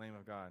 here's the Lamb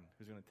of God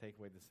who's going to take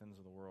away the sins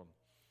of the world.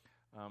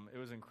 It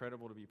was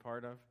incredible to be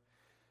part of.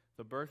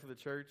 The birth of the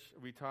church,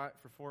 we taught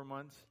for 4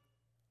 months,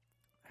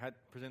 had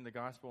presented the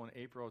gospel in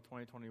April of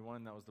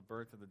 2021. That was the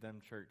birth of the Dem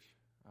Church.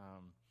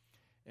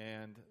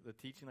 And the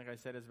teaching, like I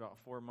said, is about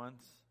 4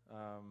 months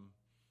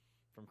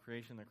from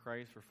creation to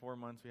Christ. For 4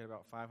 months, we had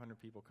about 500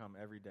 people come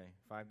every day,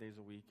 5 days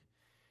a week.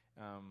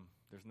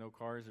 There's no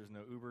cars, there's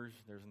no Ubers,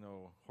 there's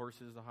no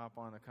horses to hop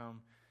on to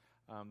come.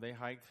 They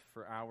hiked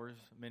for hours.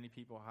 Many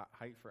people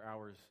hiked for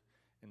hours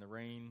in the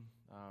rain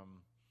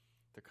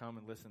to come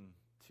and listen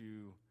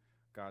to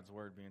God's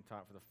word being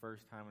taught for the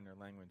first time in their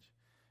language.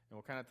 And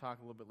we'll kind of talk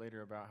a little bit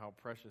later about how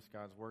precious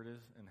God's word is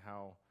and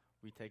how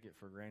we take it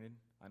for granted.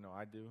 I know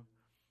I do.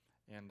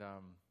 And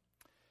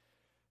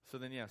so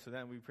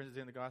then we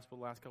presented the gospel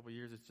the last couple of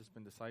years. It's just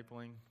been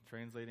discipling,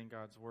 translating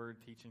God's word,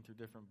 teaching through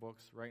different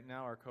books. Right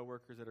now, our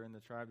coworkers that are in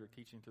the tribe, they're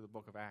teaching through the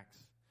book of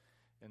Acts.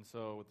 And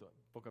so with the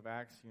book of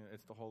Acts,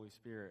 it's the Holy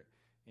Spirit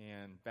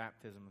and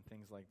baptism and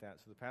things like that.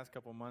 So the past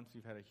couple of months,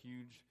 we've had a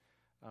huge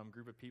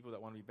group of people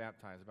that want to be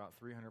baptized, about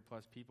 300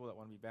 plus people that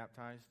want to be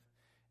baptized.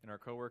 And our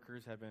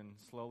coworkers have been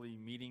slowly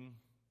meeting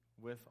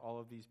with all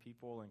of these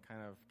people and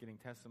kind of getting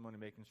testimony,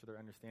 making sure their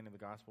understanding of the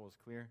gospel is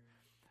clear.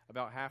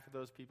 About half of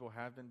those people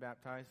have been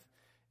baptized,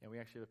 and we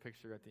actually have a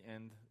picture at the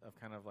end of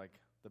kind of like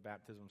the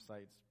baptism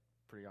site.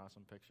 It's a pretty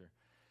awesome picture.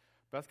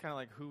 But that's kind of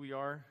like who we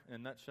are in a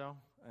nutshell.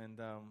 And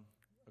a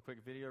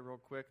quick video real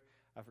quick.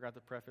 I forgot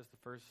to preface the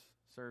first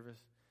service.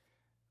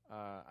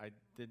 I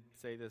did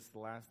say this the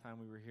last time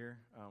we were here.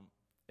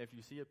 If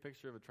you see a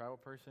picture of a tribal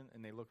person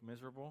and they look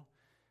miserable,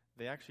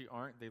 they actually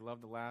aren't. They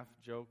love to laugh,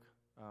 joke.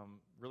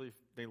 Really,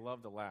 they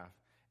love to laugh.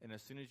 And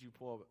as soon as you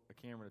pull up a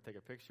camera to take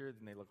a picture,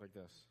 then they look like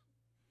this.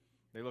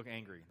 They look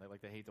angry,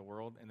 like they hate the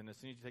world. And then as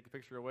soon as you take the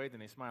picture away, then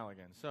they smile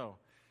again. So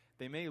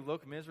they may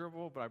look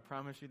miserable, but I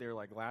promise you they're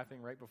like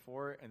laughing right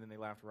before, and then they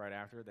laughed right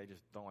after. They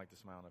just don't like to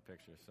smile in a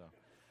picture. So,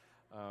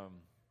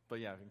 but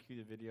yeah, I can cue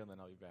the video, and then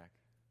I'll be back.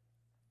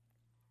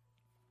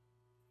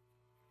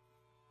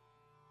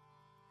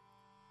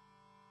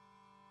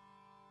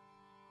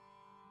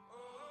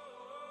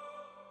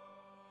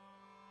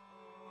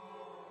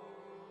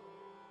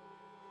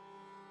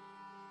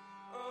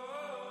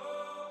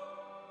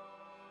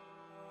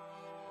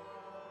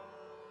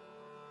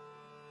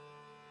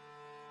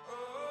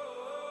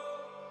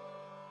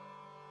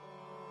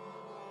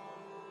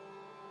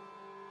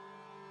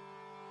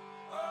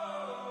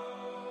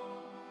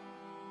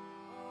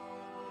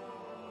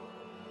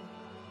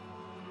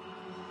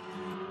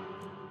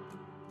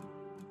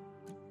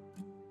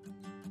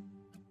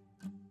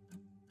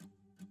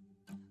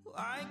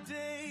 Like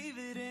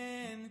David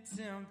in the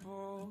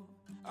temple,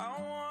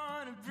 I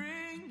want to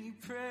bring you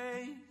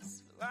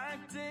praise.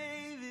 Like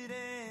David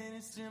and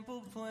his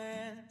simple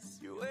plans,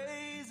 your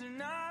ways are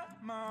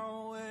not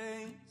my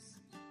ways.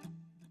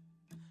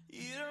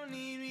 You don't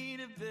need me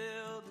to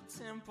build a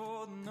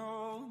temple to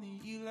know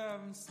that you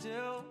love me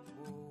still.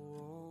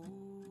 Whoa.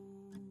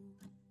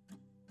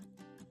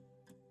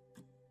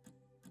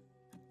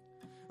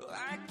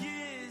 Like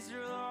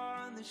Israel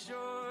on the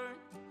shore,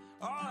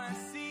 all I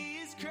see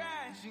is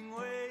crashing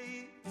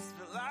waves.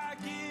 But like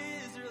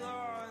Israel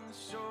on the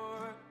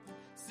shore,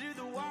 through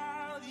the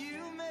wild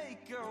you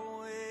make a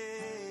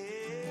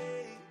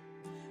way.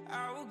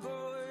 I will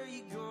go where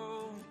you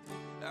go,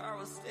 I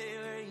will stay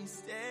where you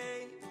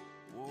stay.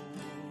 Whoa.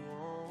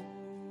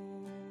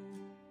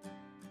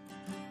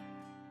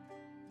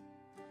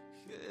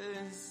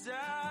 'Cause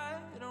I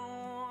don't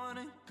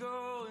wanna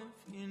go if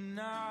you're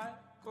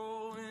not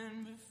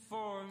going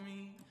before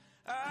me.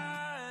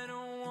 I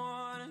don't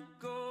wanna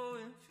go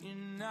if you're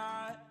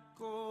not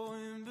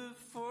going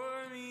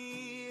before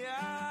me.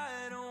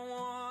 I don't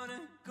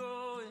wanna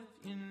go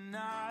if you're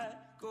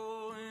not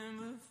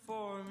going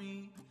before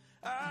me.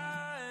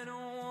 I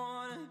don't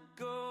wanna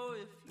go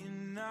if you're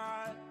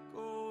not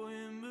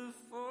going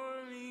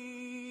before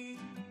me.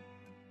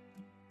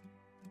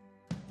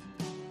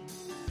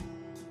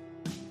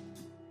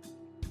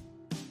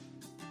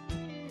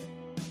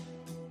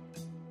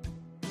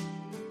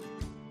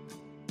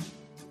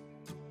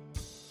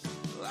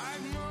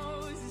 Like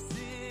Moses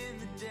in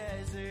the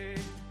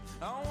desert,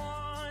 I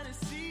want to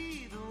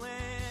see the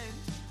land.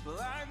 But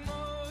like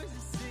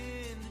Moses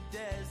in the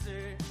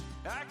desert,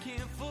 I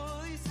can't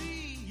fully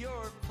see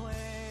your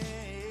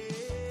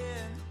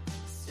plan.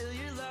 Still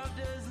your love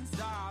doesn't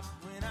stop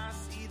when I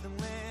see the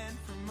land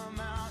from a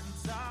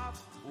mountaintop.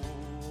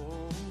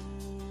 Whoa.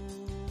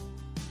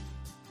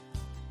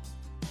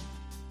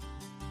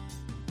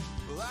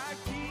 Like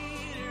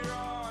Peter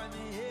on the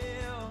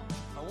hill,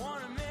 I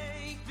want to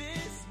make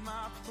this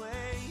my place.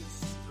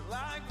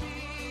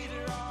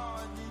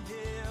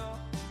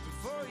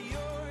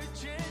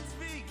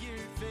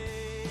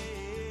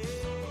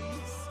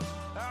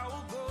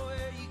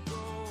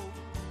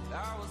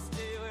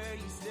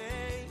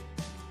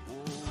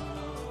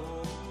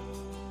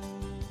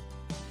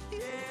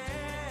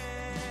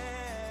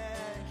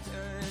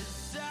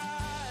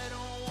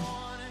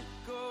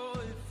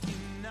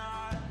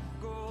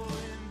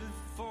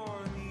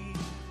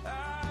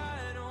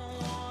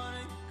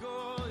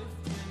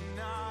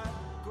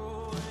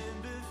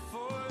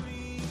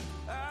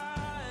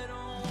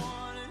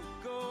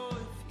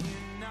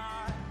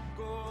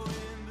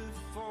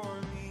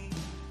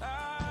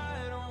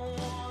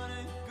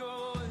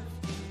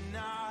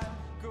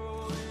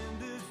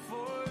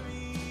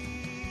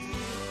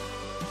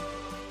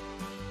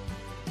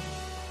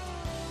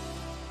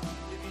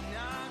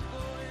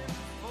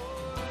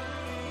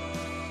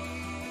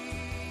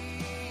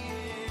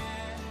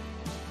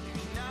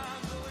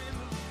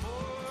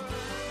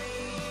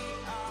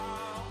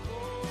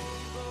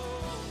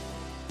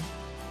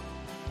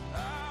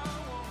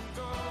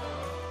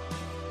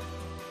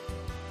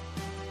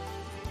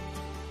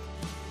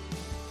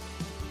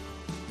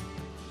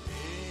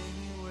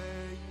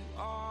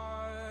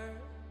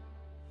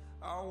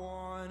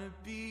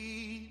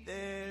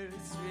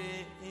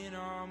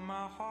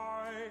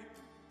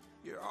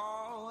 You're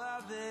all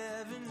I've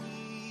ever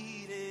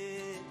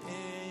needed.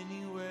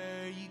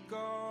 Anywhere you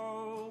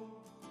go,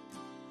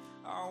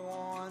 I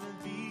want to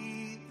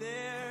be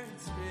there.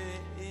 It's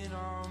written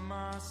on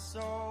my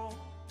soul.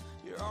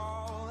 You're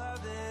all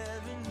I've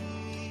ever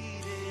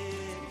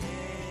needed.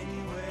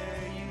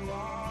 Anywhere you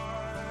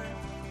are,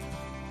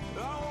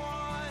 I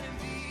want to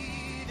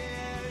be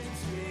there.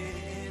 It's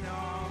written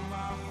on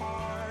my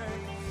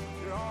heart.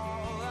 You're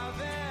all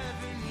I've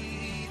ever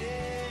needed.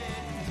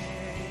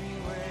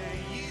 Anywhere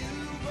you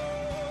go,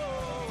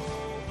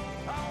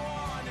 I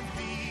want to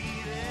be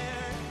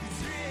there.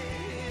 It's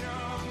written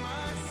on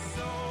my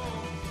soul.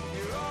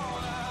 You're all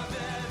I've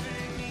ever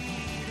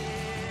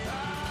needed. I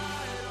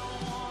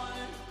don't want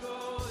to go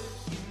if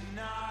you're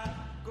not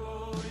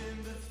going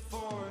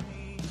before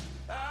me.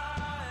 I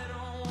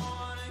don't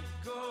want to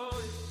go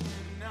if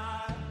you're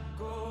not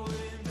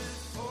going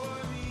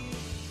before me.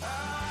 I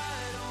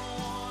don't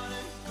want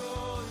to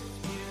go if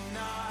you're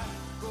not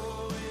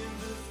going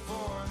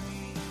before me.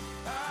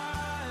 I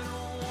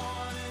don't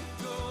want to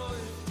go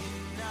if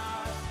you're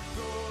not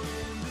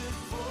going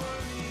before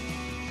me.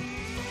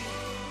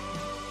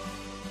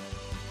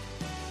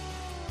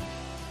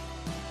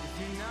 If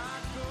you're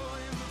not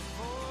going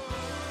before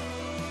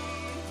me,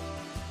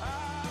 I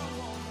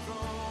won't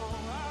go,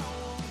 no.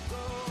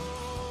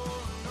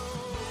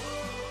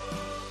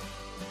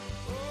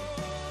 Oh,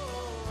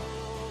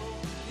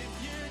 if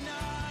you're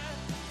not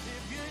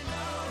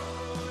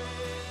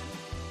going,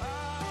 I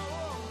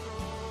won't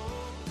go.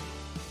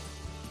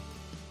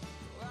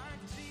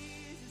 Like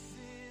Jesus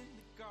in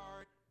the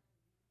garden.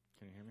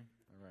 Can you hear me?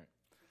 All right.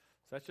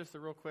 So that's just a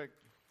real quick.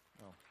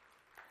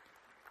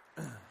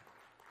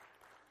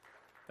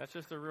 That's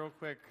just a real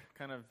quick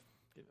kind of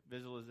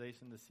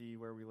visualization to see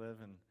where we live.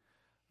 And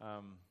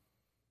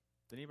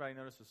did anybody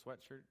notice the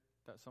sweatshirt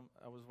that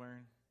I was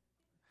wearing?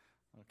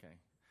 Okay.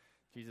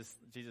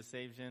 Jesus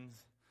saves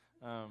yins.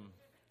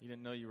 You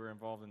didn't know you were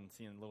involved in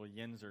seeing little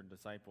yins or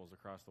disciples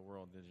across the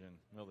world, did you? In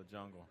the middle of the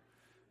jungle.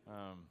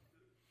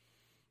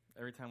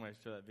 Every time I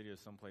show that video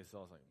someplace else,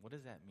 I was like, what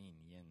does that mean,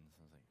 yins?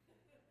 I was like,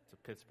 it's a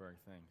Pittsburgh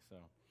thing. So,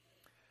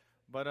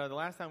 but the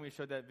last time we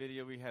showed that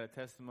video, we had a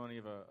testimony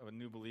of a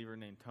new believer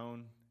named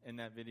Tone in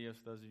that video, so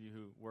those of you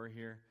who were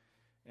here.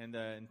 And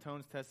in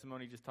Tone's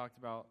testimony, he just talked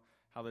about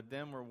how the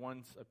them were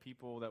once a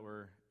people that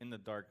were in the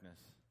darkness,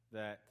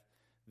 that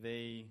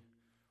they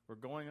were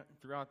going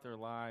throughout their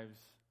lives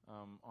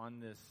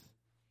on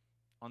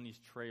these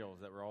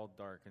trails that were all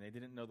dark, and they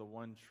didn't know the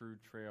one true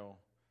trail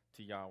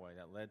to Yahweh,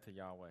 that led to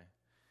Yahweh.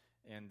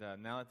 And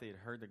now that they had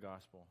heard the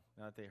gospel,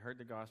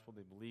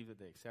 they believed it,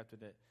 they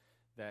accepted it,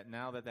 that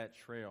now that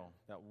trail,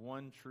 that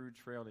one true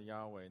trail to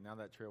Yahweh, now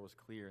that trail was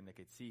clear and they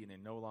could see and they're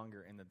no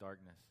longer in the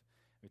darkness.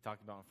 We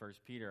talked about in 1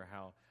 Peter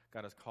how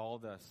God has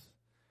called us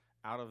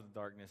out of the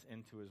darkness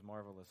into his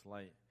marvelous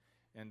light.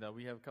 And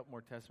we have a couple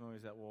more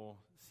testimonies that we'll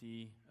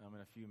see in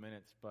a few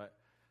minutes, but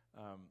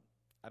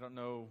I don't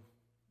know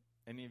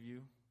any of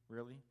you,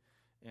 really.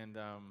 And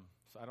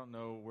so I don't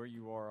know where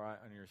you are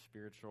on your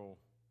spiritual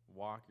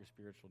walk, your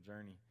spiritual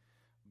journey.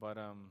 But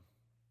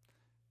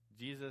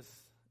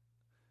Jesus,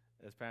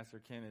 as Pastor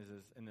Ken is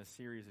in this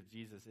series of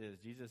Jesus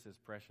is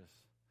precious.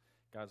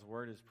 God's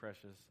word is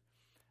precious.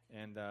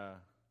 And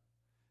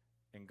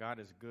God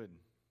is good.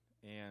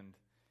 And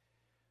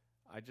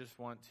I just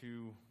want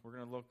we're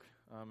going to look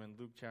in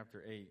Luke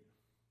chapter 8,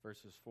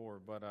 verses 4.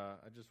 But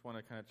I just want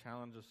to kind of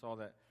challenge us all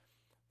that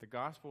the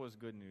gospel is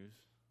good news,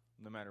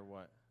 no matter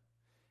what.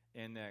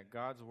 And that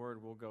God's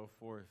word will go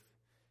forth.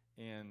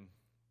 And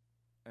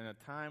in a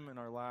time in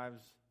our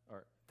lives,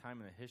 or time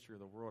in the history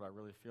of the world, I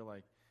really feel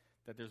like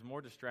that there's more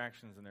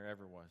distractions than there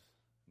ever was.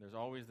 There's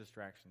always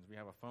distractions. We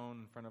have a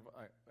phone in front of,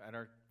 at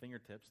our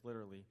fingertips,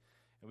 literally,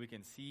 and we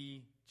can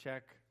see,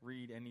 check,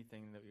 read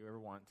anything that we ever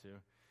want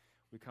to.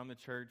 We come to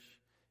church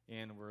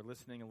and we're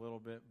listening a little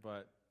bit,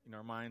 but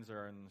our minds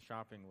are in the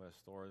shopping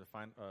list, or the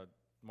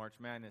March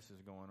Madness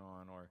is going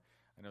on, or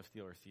I know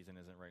Steelers season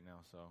isn't right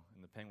now,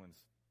 and the Penguins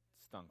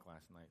stunk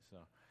last night,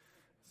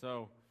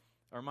 so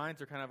our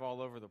minds are kind of all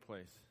over the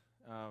place,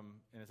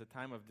 and it's a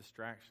time of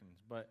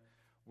distractions, but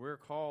we're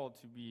called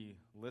to be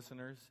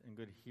listeners and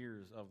good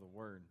hearers of the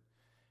word.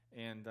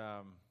 And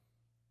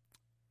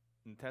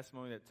in the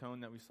testimony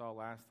that we saw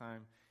last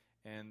time,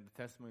 and the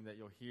testimony that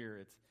you'll hear,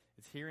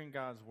 it's hearing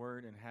God's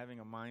word and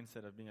having a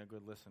mindset of being a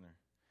good listener,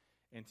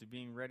 and to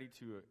being ready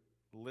to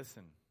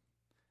listen.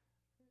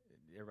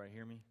 Everybody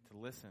hear me? To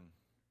listen.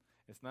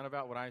 It's not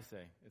about what I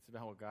say. It's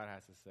about what God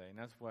has to say. And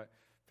that's what,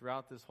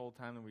 throughout this whole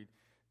time that we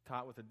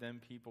taught with the them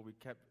people, we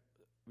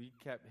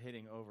kept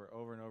hitting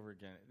over and over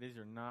again. These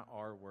are not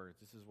our words.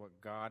 This is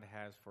what God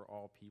has for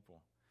all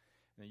people.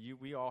 And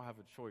we all have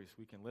a choice.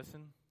 We can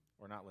listen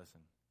or not listen.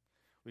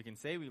 We can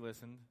say we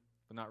listened,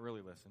 but not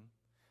really listen.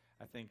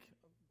 I think,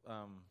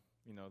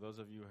 those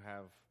of you who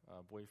have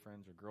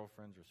boyfriends or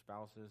girlfriends or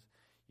spouses,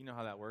 you know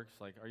how that works.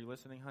 Like, are you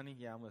listening, honey?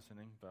 Yeah, I'm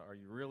listening. But are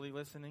you really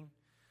listening?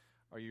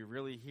 Are you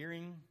really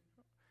hearing?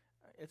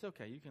 It's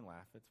okay. You can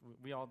laugh.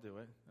 We all do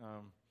it.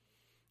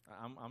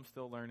 I'm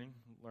still learning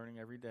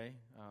every day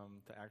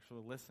to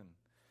actually listen.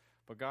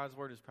 But God's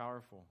word is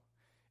powerful,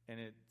 and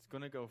it's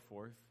going to go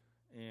forth,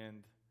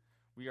 and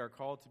we are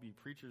called to be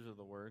preachers of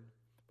the word,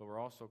 but we're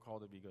also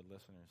called to be good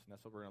listeners, and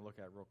that's what we're going to look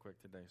at real quick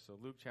today. So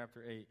Luke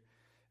chapter 8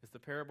 is the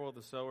parable of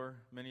the sower.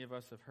 Many of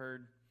us have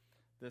heard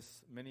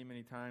this many,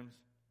 many times,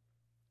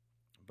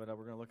 but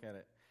we're going to look at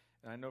it.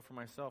 And I know for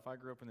myself, I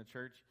grew up in the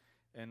church,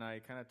 and I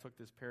kind of took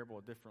this parable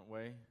a different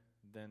way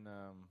than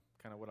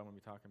kind of what I'm going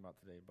to be talking about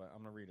today, but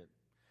I'm going to read it.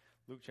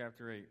 Luke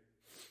chapter 8,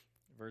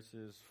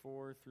 verses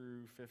 4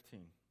 through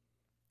 15.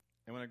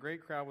 And when a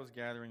great crowd was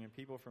gathering and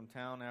people from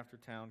town after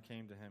town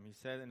came to him, he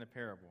said in a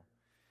parable,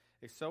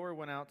 a sower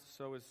went out to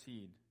sow his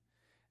seed.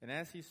 And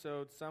as he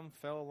sowed, some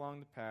fell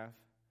along the path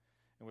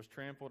and was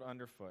trampled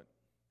underfoot,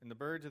 and the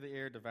birds of the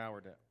air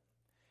devoured it.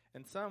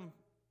 And some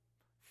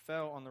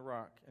fell on the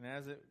rock, and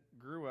as it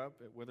grew up,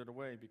 it withered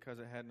away because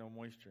it had no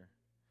moisture.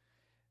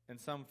 And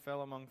some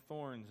fell among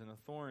thorns, and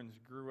the thorns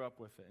grew up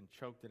with it and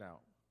choked it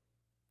out,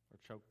 or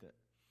choked it.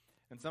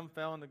 And some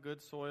fell into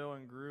good soil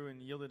and grew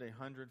and yielded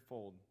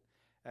 100-fold.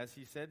 As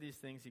he said these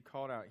things, he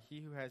called out, he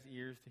who has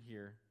ears to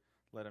hear,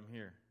 let him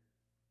hear.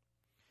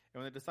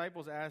 And when the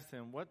disciples asked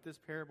him what this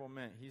parable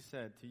meant, he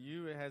said, to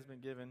you it has been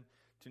given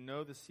to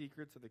know the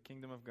secrets of the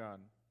kingdom of God.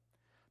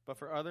 But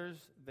for others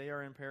they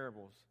are in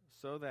parables,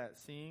 so that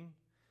seeing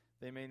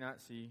they may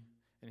not see,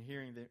 and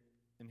hearing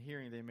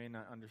they may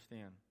not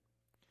understand.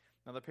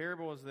 Now the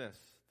parable is this: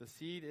 the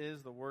seed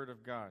is the word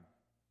of God.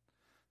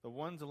 The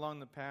ones along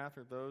the path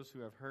are those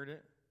who have heard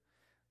it.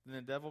 Then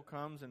the devil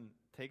comes and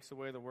takes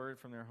away the word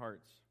from their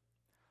hearts,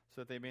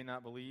 so that they may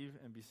not believe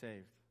and be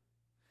saved.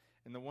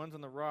 And the ones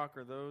on the rock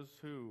are those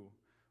who,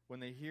 when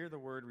they hear the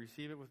word,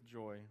 receive it with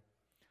joy,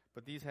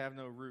 but these have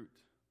no root.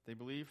 They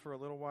believe for a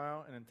little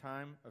while, and in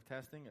time of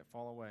testing it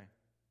fall away.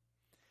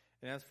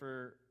 And as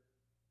for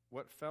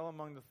what fell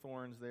among the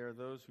thorns, they are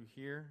those who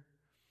hear,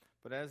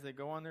 but as they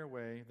go on their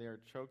way, they are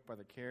choked by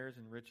the cares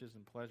and riches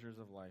and pleasures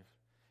of life,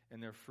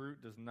 and their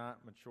fruit does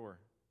not mature.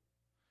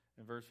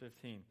 In verse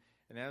 15,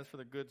 and as for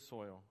the good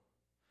soil,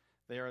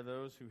 they are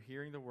those who,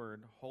 hearing the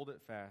word, hold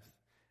it fast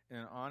in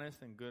an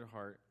honest and good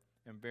heart,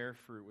 and bear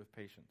fruit with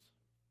patience.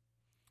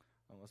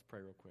 Let's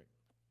pray real quick.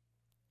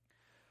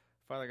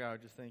 Father God, I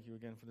just thank you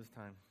again for this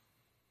time.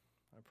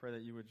 I pray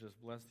that you would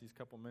just bless these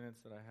couple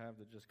minutes that I have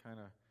to just kind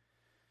of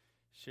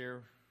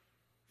share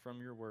from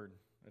your word.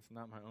 It's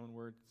not my own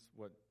words, it's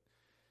what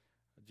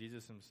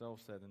Jesus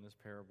himself said in this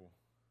parable.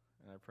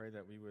 And I pray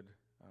that we would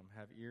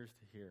have ears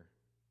to hear.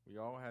 We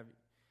all have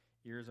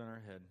ears on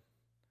our head,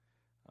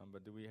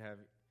 but do we have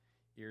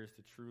ears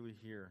to truly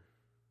hear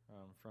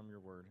from your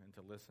word and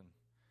to listen?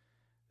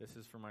 This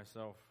is for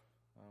myself.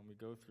 We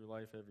go through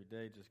life every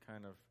day just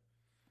kind of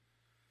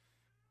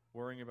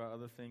worrying about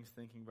other things,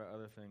 thinking about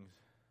other things.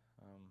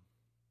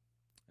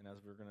 And as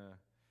we're going to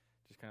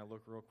just kind of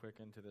look real quick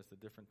into this, the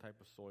different type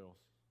of soils.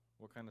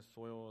 What kind of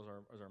soil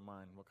is our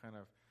mind? What kind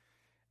of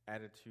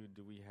attitude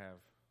do we have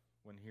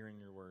when hearing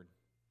your word?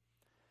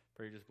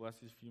 Pray you just bless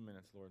these few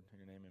minutes, Lord. In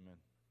your name, amen.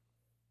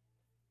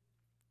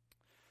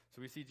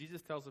 So we see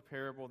Jesus tells a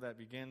parable that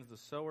begins, the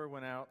sower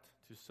went out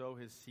to sow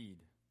his seed.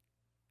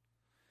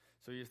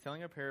 So he is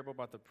telling a parable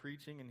about the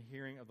preaching and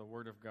hearing of the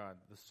word of God.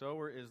 The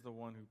sower is the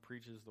one who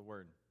preaches the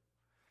word.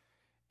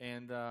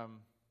 And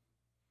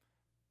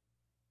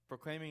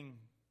proclaiming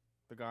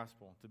the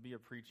gospel, to be a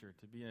preacher,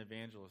 to be an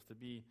evangelist, to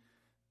be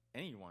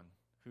anyone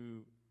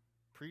who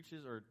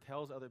preaches or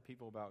tells other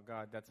people about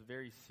God, that's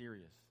very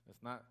serious.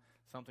 It's not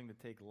something to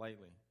take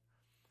lightly.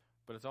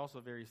 But it's also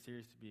very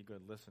serious to be a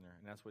good listener,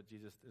 and that's what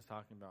Jesus is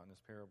talking about in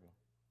this parable.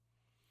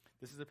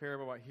 This is a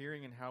parable about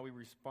hearing and how we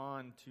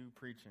respond to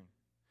preaching.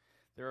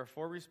 There are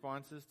 4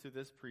 responses to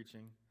this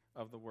preaching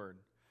of the word,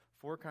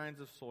 4 kinds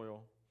of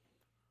soil.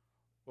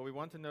 What we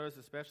want to notice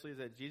especially is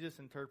that Jesus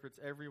interprets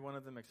every one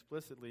of them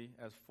explicitly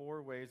as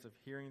 4 ways of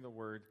hearing the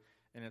word,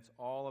 and it's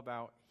all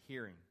about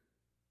hearing.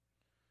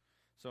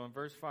 So in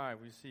verse 5,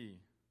 we see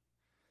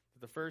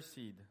that the first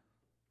seed,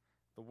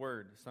 the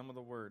word, some of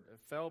the word, it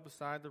fell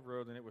beside the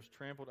road, and it was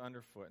trampled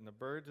underfoot, and the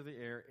birds of the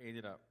air ate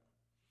it up.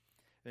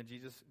 Then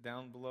Jesus,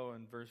 down below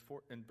in verse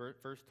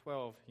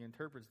 12, he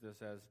interprets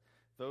this as,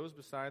 those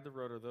beside the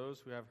road are those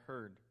who have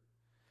heard.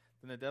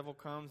 Then the devil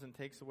comes and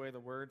takes away the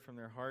word from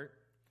their heart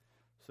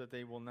so that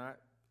they will not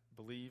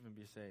believe and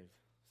be saved.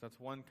 So that's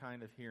one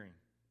kind of hearing.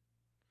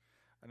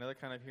 Another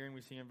kind of hearing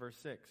we see in verse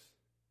 6.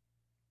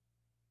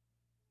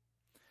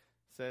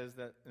 Says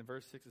that in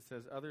verse 6 it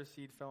says, other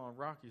seed fell on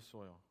rocky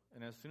soil,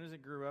 and as soon as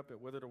it grew up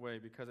it withered away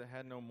because it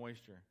had no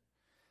moisture.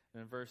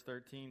 And in verse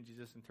 13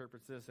 Jesus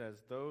interprets this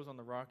as, those on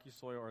the rocky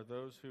soil are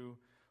those who,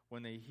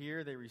 when they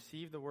hear, they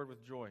receive the word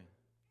with joy.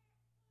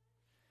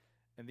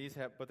 And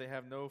but they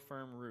have no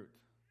firm root.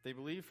 They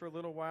believe for a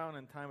little while, and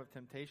in time of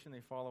temptation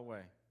they fall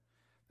away.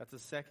 That's a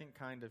second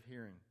kind of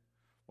hearing.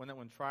 One that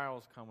when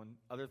trials come, when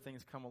other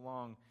things come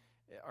along,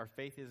 our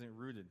faith isn't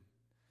rooted.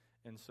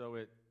 And so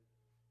it's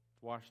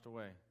washed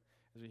away.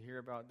 As we hear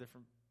about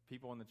different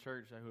people in the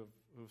church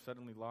who have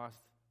suddenly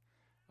lost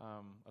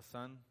a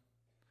son,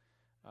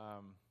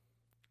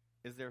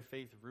 is their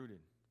faith rooted?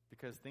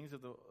 Because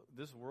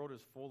this world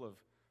is full of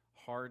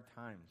hard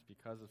times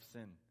because of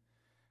sin.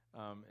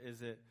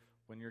 Is it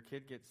when your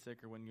kid gets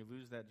sick, or when you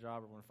lose that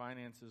job, or when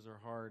finances are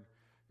hard,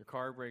 your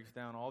car breaks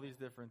down, all these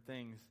different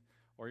things,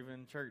 or even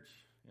in church,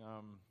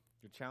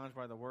 you're challenged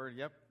by the word.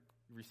 Yep,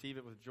 you receive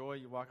it with joy.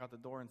 You walk out the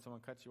door and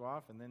someone cuts you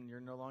off, and then you're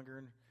no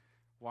longer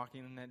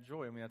walking in that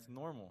joy. I mean, that's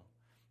normal.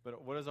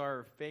 But what is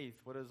our faith?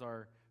 What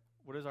are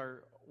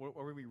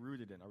we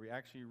rooted in? Are we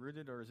actually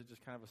rooted, or is it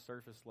just kind of a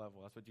surface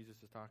level? That's what Jesus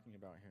is talking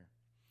about here.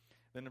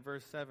 Then in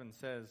verse 7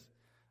 says,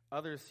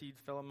 other seed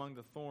fell among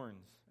the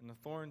thorns, and the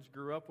thorns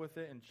grew up with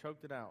it and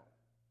choked it out.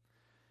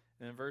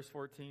 And in verse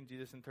 14,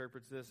 Jesus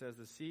interprets this as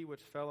the seed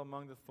which fell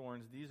among the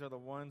thorns. These are the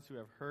ones who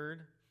have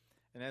heard,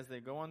 and as they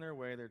go on their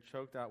way, they're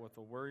choked out with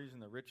the worries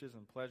and the riches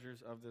and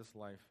pleasures of this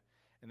life,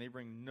 and they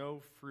bring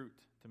no fruit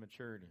to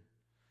maturity.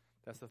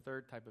 That's the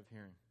third type of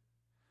hearing.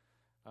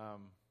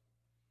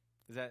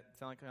 Does that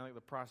sound kind of like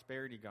the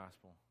prosperity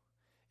gospel?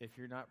 If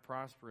you're not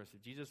prosperous,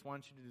 if Jesus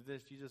wants you to do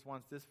this, Jesus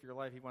wants this for your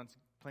life, he wants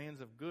plans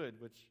of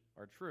good, which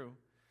are true,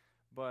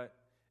 but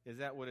is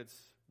that what it's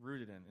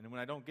rooted in? And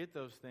when I don't get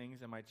those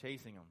things, am I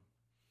chasing them?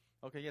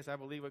 Okay, yes, I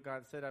believe what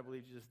God said. I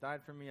believe Jesus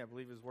died for me. I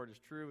believe his word is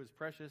true, is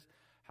precious.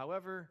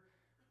 However,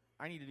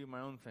 I need to do my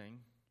own thing,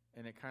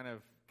 and it kind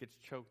of gets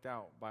choked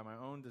out by my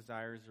own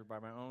desires or by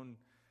my own,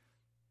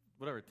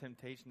 whatever,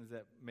 temptations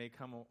that may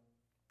come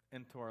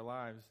into our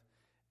lives,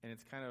 and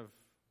it's kind of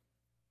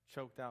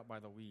choked out by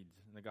the weeds,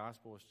 and the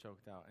gospel is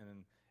choked out,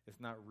 and it's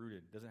not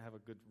rooted. It doesn't have a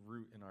good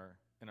root in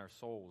our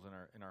souls,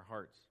 in our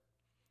hearts.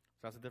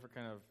 So that's a different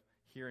kind of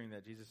hearing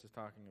that Jesus is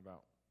talking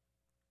about.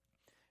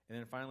 And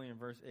then finally in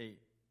verse 8,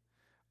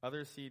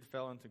 other seed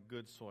fell into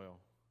good soil,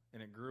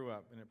 and it grew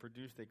up, and it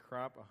produced a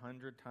crop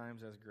 100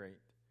 times as great.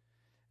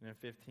 And in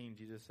 15,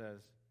 Jesus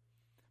says,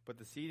 but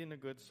the seed in the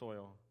good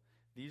soil,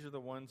 these are the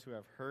ones who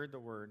have heard the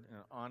word in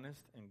an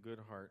honest and good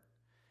heart,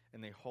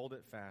 and they hold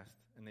it fast,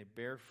 and they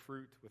bear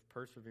fruit with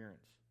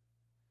perseverance.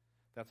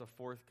 That's a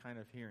fourth kind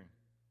of hearing.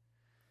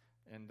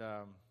 And,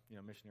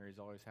 missionaries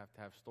always have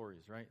to have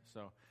stories, right?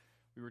 So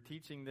we were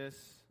teaching this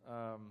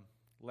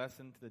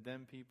lesson to the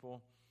Dem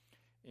people,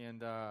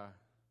 and,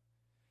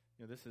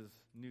 this is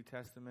New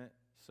Testament.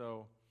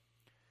 So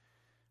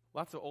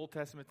lots of Old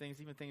Testament things,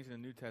 even things in the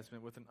New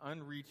Testament, with an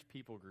unreached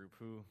people group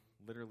who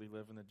literally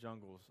live in the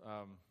jungles.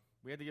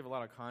 We had to give a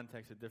lot of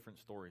context to different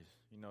stories.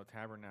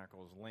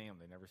 Tabernacles, lamb.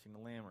 They'd never seen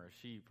a lamb or a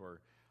sheep or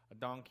a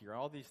donkey or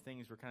all these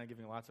things. We're kind of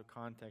giving lots of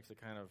context to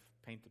kind of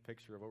paint the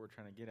picture of what we're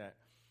trying to get at.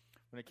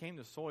 When it came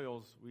to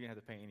soils, we didn't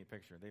have to paint any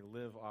picture. They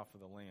live off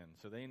of the land.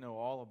 So they know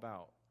all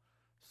about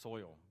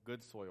soil,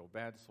 good soil,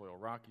 bad soil,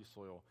 rocky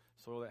soil,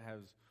 soil that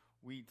has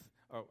weeds,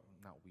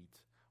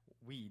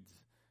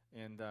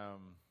 and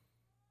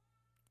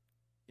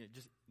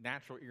just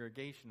natural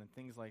irrigation and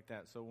things like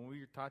that. So when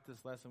we taught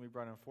this lesson, we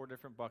brought in 4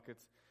 different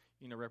buckets,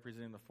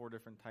 representing the 4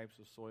 different types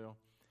of soil.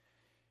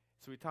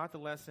 So we taught the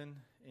lesson,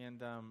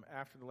 and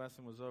after the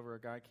lesson was over, a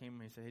guy came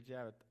and he said, hey,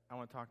 Javid, I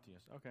want to talk to you. I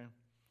said, okay.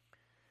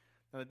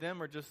 Now, the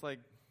Dem are just like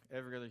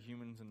every other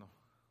humans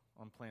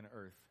on planet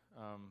Earth.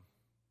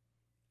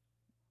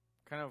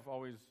 Kind of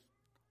always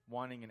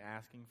wanting and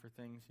asking for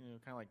things, kind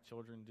of like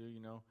children do,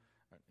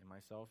 and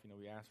myself,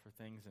 we ask for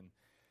things. And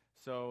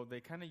so they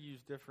kind of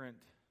use different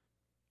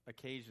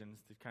occasions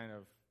to kind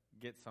of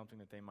get something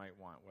that they might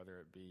want, whether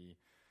it be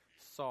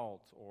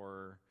salt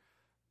or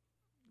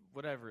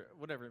whatever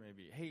it may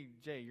be. Hey,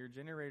 Jay, your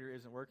generator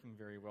isn't working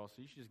very well,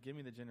 so you should just give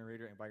me the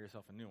generator and buy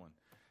yourself a new one.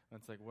 And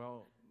it's like,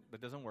 well,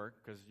 that doesn't work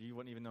because you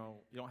wouldn't even know,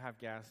 you don't have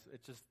gas.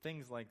 It's just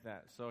things like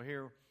that. So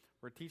here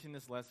we're teaching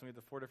this lesson. We have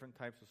the 4 different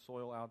types of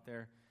soil out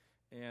there.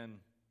 And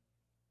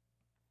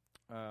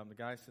the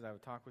guy said, I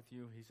would talk with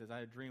you. He says, I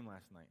had a dream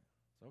last night.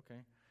 It's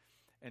okay.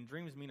 And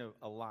dreams mean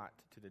a lot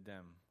to the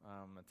Dem.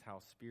 It's how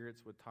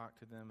spirits would talk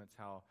to them. It's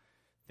how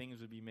things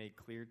would be made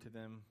clear to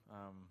them.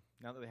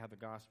 Now that they have the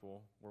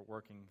gospel, we're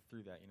working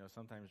through that.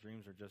 Sometimes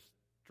dreams are just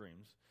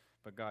dreams,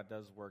 but God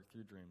does work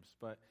through dreams.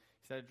 But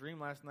he said, I had a dream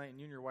last night, and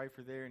you and your wife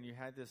were there, and you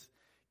had this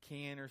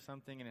can or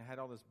something, and it had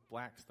all this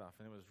black stuff,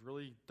 and it was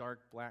really dark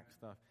black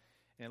stuff,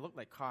 and it looked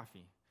like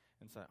coffee.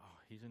 And so,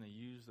 he's going to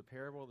use the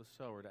parable of the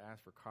sower to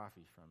ask for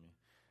coffee from me.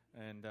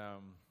 And,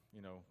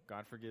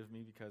 God forgive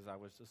me because I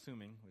was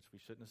assuming, which we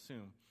shouldn't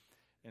assume.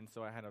 And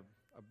so I had a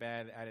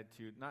bad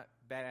attitude. Not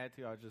bad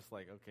attitude, I was just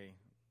like, okay,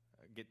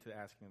 get to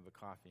asking of the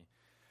coffee.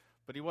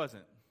 But he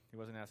wasn't. He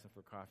wasn't asking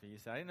for coffee. He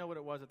said, I didn't know what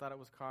it was. I thought it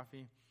was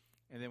coffee.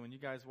 And then when you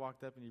guys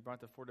walked up and you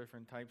brought the 4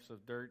 different types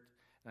of dirt,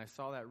 and I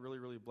saw that really,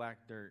 really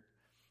black dirt,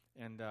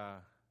 and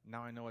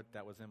now I know what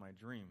that was in my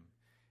dream.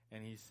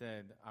 And he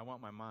said, I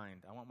want my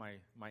mind. I want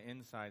my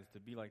insides to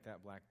be like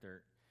that black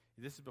dirt.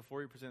 This is before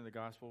we presented the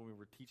gospel. We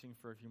were teaching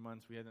for a few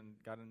months. We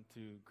hadn't gotten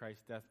to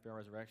Christ's death, burial,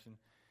 resurrection.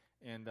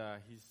 And I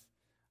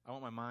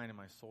want my mind and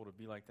my soul to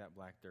be like that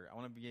black dirt. I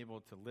want to be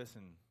able to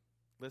listen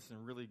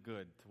really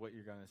good to what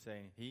you're going to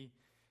say. He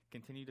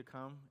continued to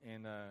come,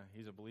 and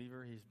he's a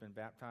believer. He's been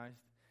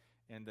baptized.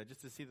 And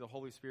just to see the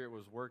Holy Spirit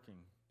was working,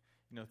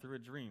 through a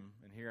dream.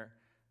 And here,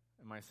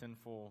 in my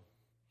sinful,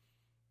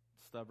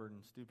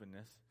 stubborn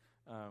stupidness,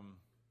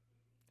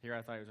 here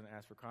I thought he was going to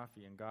ask for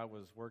coffee, and God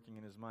was working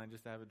in his mind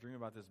just to have a dream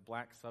about this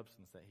black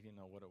substance that he didn't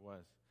know what it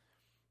was.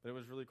 But it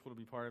was really cool to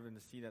be part of it and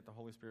to see that the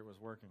Holy Spirit was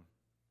working.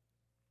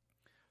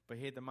 But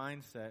he had the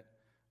mindset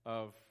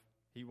of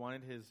he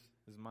wanted his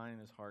mind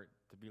and his heart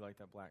to be like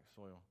that black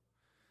soil.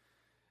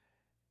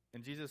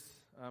 And Jesus,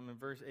 in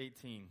verse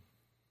 18,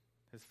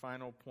 his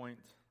final point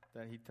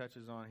that he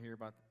touches on here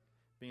about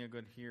being a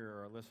good hearer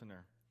or a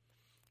listener.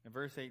 In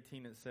verse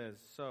 18 it says,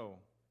 so.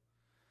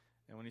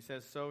 And when he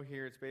says so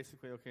here, it's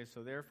basically, okay,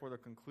 so therefore the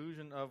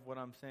conclusion of what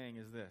I'm saying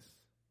is this.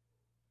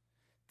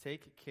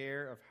 Take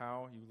care of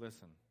how you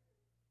listen.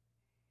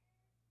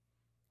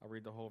 I'll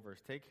read the whole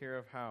verse. Take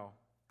care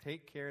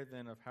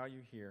then of how you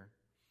hear.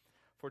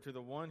 For to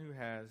the one who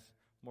has,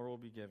 more will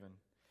be given.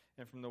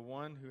 And from the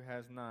one who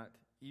has not,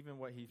 even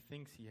what he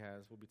thinks he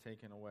has will be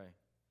taken away.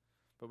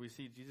 But we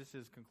see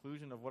Jesus'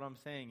 conclusion of what I'm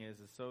saying is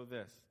so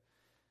this.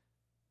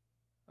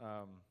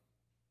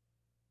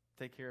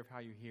 Take care of how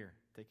you hear.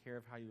 Take care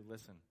of how you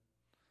listen.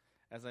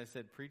 As I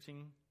said,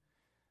 preaching,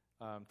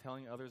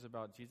 telling others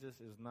about Jesus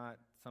is not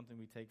something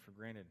we take for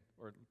granted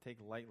or take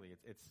lightly.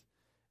 It's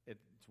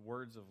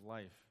words of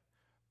life.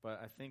 But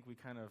I think we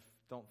kind of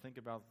don't think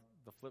about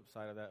the flip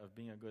side of that, of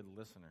being a good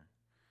listener.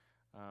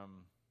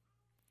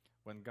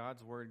 When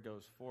God's word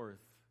goes forth,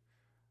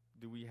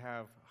 do we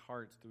have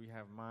hearts, do we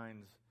have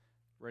minds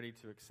ready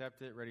to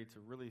accept it, ready to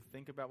really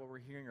think about what we're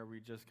hearing, or are we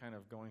just kind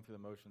of going through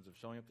the motions of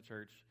showing up to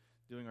church,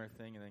 doing our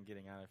thing, and then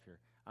getting out of here?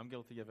 I'm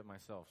guilty of it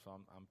myself, so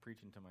I'm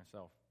preaching to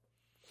myself.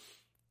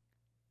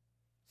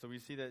 So we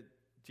see that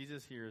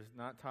Jesus here is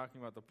not talking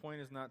about, the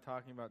point is not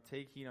talking about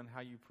take heed on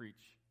how you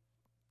preach.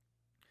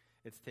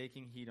 It's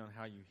taking heed on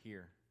how you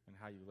hear and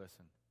how you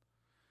listen.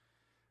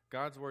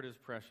 God's word is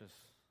precious,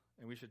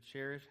 and we should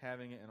cherish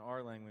having it in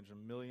our language,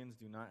 and millions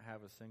do not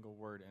have a single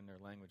word in their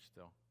language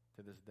still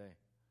to this day.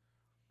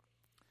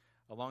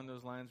 Along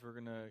those lines, we're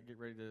going to get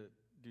ready to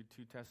do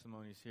 2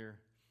 testimonies here,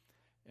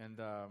 and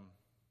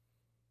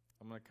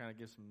I'm going to kind of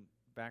give some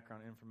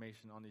background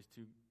information on these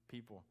 2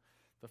 people.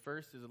 The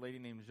first is a lady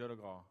named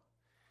Jodogal,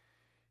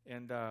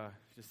 and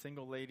she's a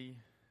single lady.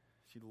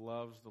 She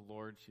loves the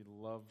Lord. She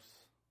loves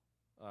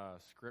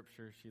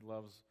Scripture. She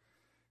loves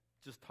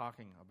just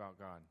talking about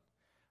God.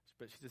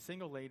 But she's a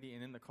single lady,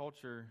 and in the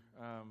culture,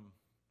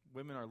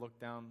 women are looked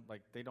down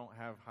like they don't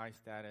have high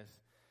status.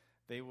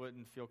 They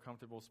wouldn't feel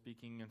comfortable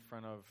speaking in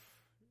front of,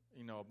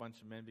 a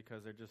bunch of men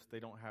because they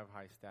don't have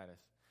high status.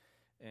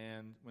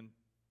 And when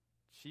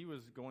she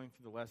was going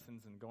through the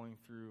lessons and going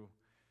through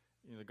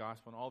the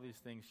gospel and all these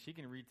things, she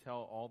can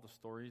retell all the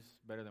stories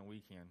better than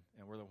we can,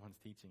 and we're the ones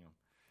teaching them.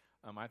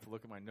 I have to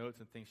look at my notes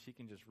and think she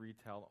can just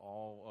retell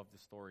all of the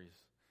stories.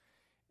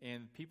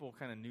 And people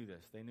kind of knew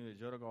this. They knew that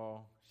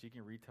Jodogal, she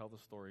can retell the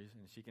stories,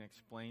 and she can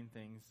explain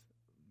things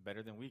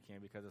better than we can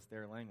because it's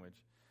their language,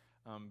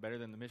 better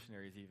than the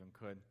missionaries even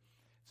could.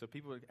 So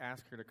people would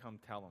ask her to come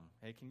tell them,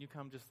 hey, can you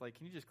come can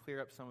you just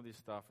clear up some of this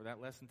stuff? Or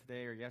that lesson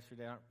today or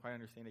yesterday, I don't quite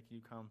understand it. Can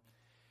you come?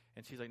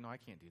 And she's like, no, I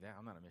can't do that.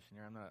 I'm not a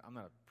missionary. I'm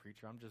not a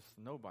preacher. I'm just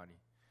nobody.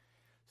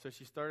 So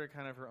she started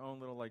kind of her own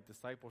little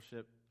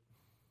discipleship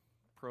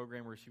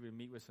program where she would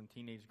meet with some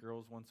teenage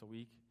girls once a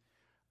week,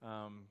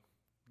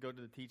 go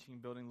to the teaching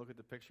building, look at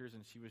the pictures,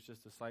 and she was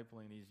just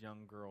discipling these young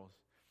girls.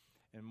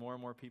 And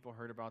more people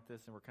heard about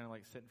this and were kind of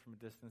sitting from a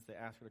distance. They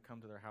asked her to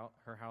come to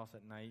their house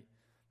at night,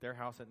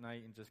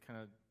 and just kind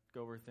of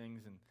go over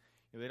things. And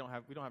we don't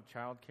have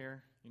child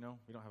care. We don't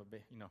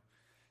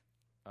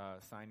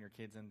have sign your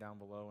kids in down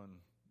below and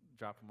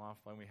drop them off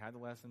when we had the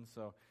lessons.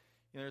 So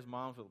there's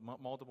moms with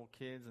multiple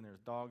kids, and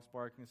there's dogs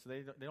barking, so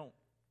they don't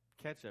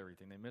catch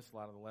everything. They miss a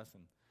lot of the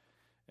lesson.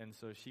 And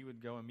so she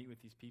would go and meet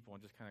with these people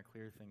and just kind of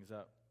clear things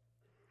up.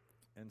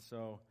 And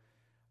so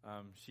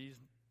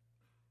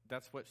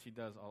that's what she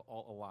does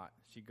a lot.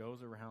 She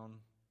goes around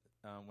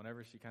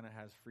whenever she kind of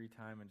has free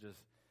time and just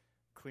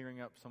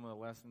clearing up some of the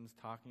lessons,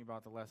 talking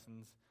about the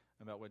lessons,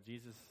 about what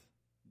Jesus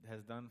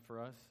has done for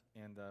us,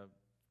 and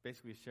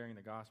basically sharing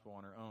the gospel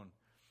on her own.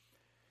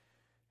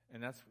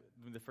 And that's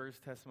the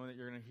first testimony that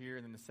you're going to hear.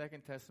 And then the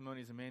second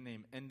testimony is a man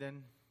named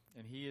Enden,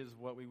 and he is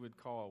what we would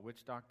call a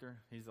witch doctor.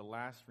 He's the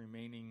last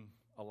remaining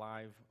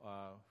alive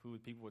who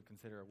people would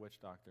consider a witch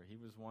doctor. He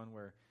was one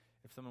where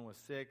if someone was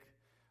sick,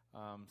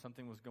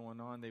 something was going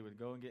on, they would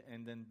go and get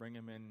Enden, bring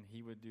him in.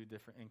 He would do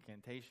different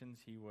incantations.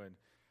 He would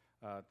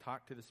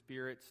talk to the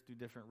spirits, do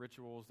different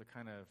rituals to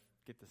kind of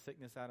get the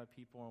sickness out of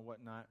people and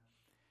whatnot.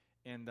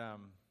 And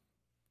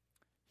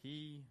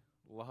he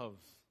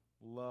loves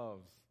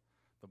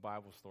the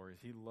Bible stories.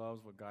 He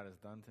loves what God has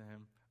done to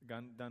him,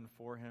 done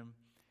for him.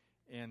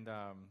 And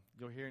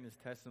you'll hear in his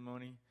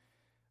testimony,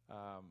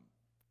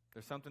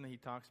 there's something that he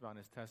talks about in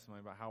his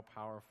testimony about how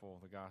powerful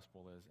the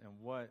gospel is and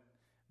what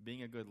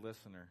being a good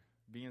listener,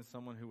 being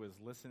someone who is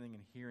listening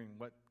and hearing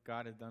what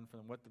God had done for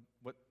them, what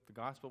the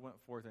gospel went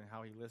forth and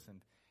how he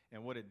listened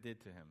and what it did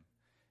to him.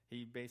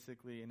 He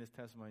basically, in his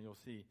testimony, you'll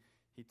see,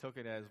 he took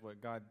it as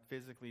what God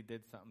physically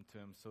did something to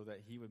him so that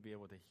he would be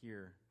able to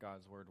hear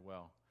God's word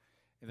well.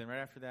 And then right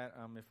after that,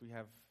 if we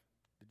have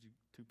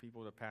 2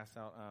 people to pass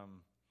out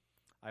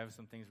I have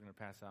some things we're going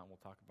to pass out, and we'll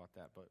talk about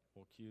that. But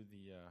we'll cue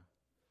the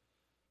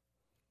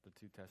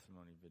two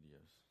testimony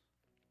videos.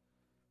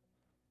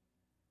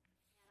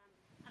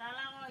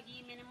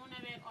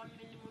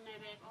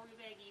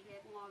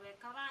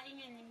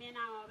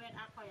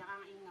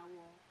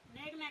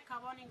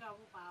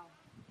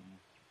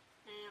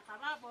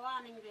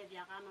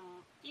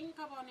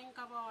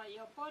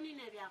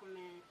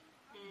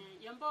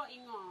 Yombo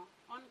ingo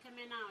on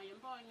kemenao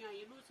yombo ingo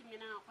ilusi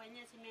menao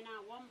kwenye si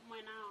menao wom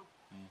menao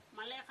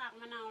maleka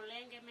menao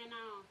lenge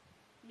menao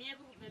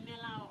miebru be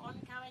melao on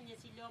kawenye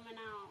si lo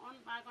menao on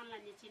bagon la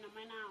nyechino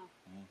menao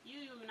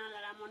yuyu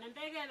menala la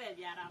monembege be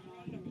biara mo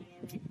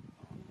ngebe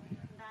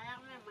ndaya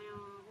me mo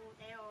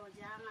eo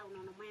janga uno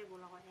me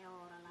bulo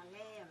eo la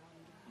leo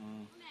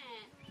ne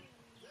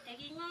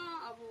egingo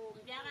abu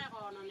biara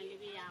ko no le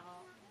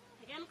biaro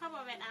egen ko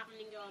be dak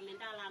ningo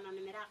mentala no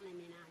ne merak ne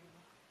menao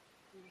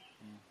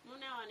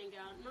Muna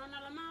waninga no na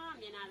lama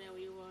mina be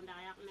uyo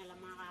ndayak me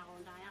lama ka ko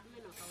ndayak me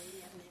no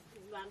kawini ne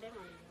luande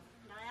mo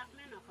ndayak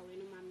me no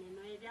kawini mamne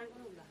no e biang ko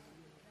la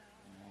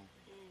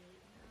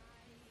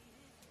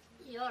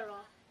yolo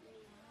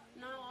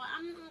no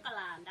am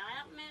kala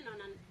ndayak me no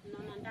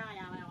na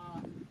ndaya ko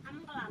am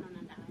kala no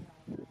na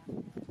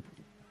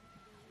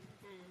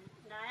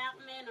ndayak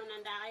me no na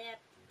ndaya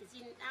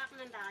sin ak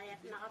na ndaya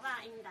na ka ba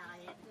ing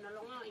ndaya no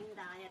longo ing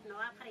ndaya no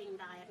akring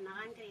ndaya na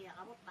kan kriya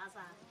ka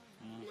pasa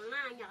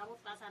Nanga nya kabu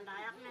pasan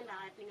dayak men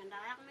dayak dengan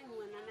dayak men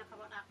nguna na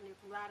kabu ak ni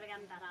keluarga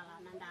darala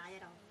nan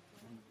dayak ro.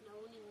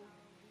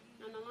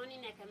 Noni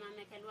ne kema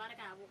me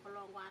keluarga abu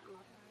kolong wat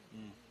ngot.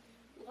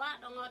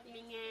 Wat ngot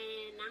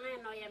minge nanga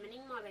no ya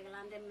mening mo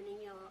beglande mening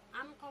yo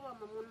am ko ba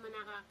mamun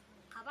manaka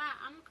kaba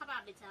am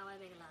kaba bicawa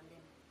beglande.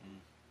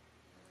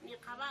 Ni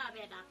kaba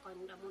be da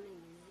kon da munen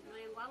no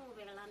yang wangu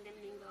beglande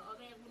mening go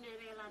obe bune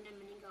beglande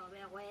mening go obe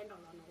wendo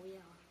lo no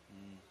ya.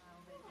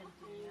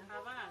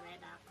 Kaba be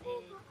da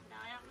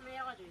dayak me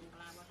ko jin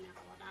kala bot ne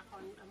ko da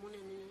kon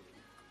amune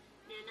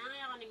ne na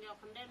ya ko ninga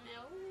konde me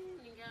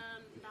ninga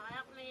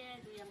dayak me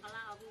du yang kala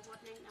abu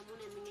bot ne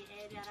amune mingi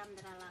e daram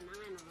dara na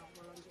ngeno lo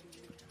bolon jin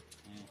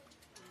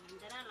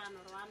dara la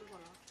no wan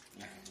bolo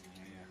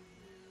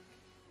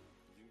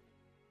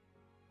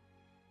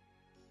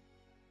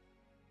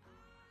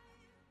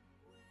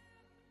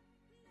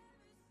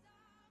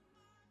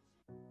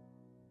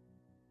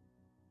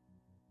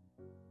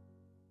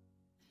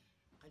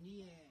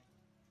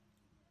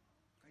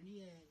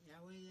kaniye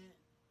yawe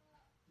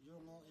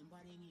yongo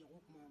embaringi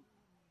rukmo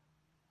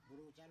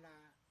buru chala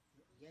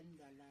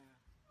yendala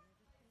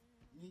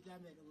ni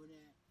game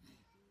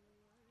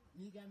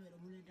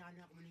mune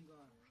dana kuninga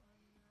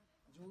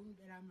jung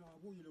deram no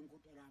bu yulung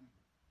kut deram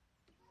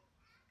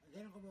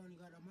den ko boni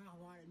ga ma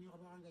wa ni ko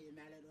ba nga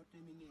yemale dot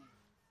ne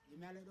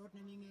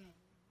minge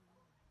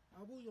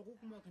abu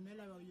yukmo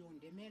kemela wa yung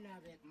demela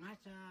be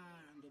ngasa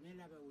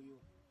demela ba uyu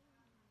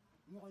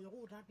mo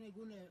yo tat ne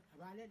gune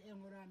balet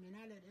engora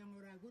minalet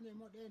engora gune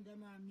mo den de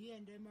ma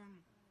mien de mang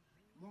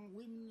mong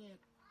wim ne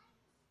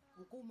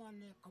ukuman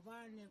ne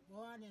kaban ne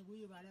boane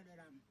guyi balet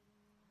ram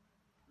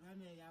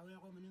name ya we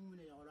ko mning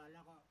mune yo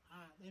la ko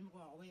dem ko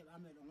we ba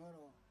me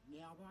ngoro ne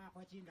aba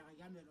ko chin da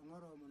ga me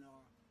ngoro mo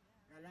no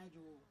la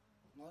ju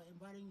mo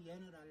embaring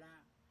yen da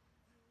la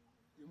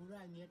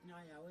imura nyet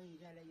na ya we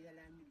ya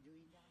la mi ju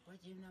ko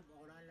chin na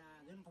bo la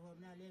gen ko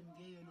na lem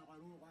ge no ko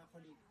ru ko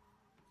li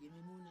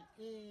yimimune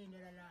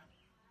ne la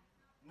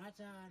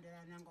ngacha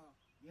ndera nango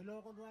yelo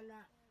ko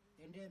wala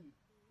endem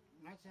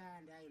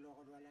ngacha nda yelo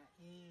ko wala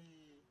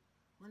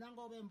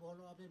manango be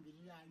mbolo be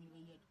bilila ni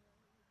nyet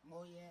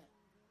moye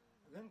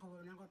gen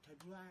ko nango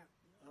tadua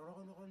ro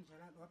ko no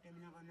sala do te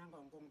nango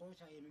ngongo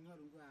sa yemi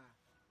ngoro ngwa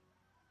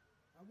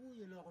abu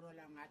yelo ko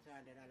wala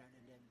ngacha ndera la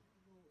endem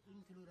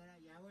include la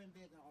yawe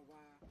be ga ko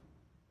wa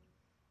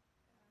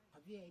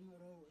abie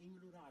ingoro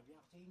inglu ra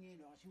bia singe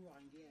no suwa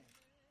nge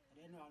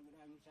reno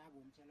ngira ni sabu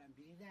msala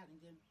bilila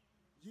ngem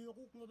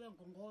jiku ngoben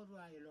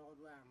kongorwa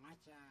yelorwa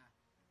ngacha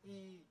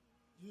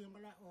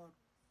yingla or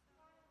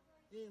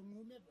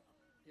ngume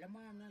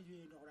lama na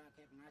yelorwa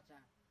ke ngacha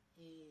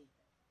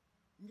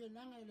nge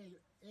nangele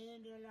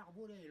ndela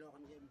kabure yelor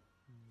ngem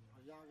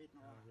yavit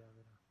no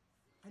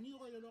ani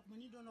ko yelor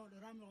mani dono de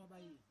ram ko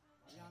bai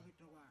yavit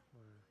to wa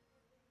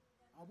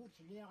abu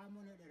chile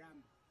amone de ram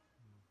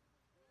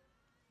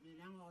ni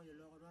nango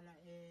yelor wala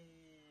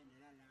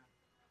ndela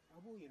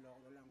abu yelor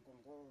wala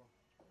kongo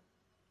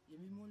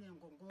yemi mune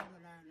ngongko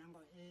la nango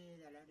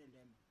la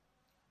dem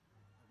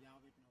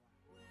abiyawit no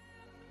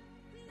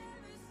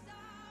Never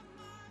stop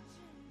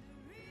marching to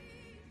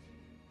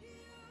reach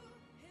you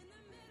in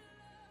the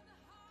middle of the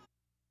heart.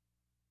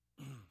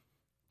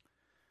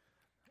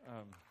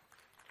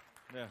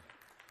 Yeah,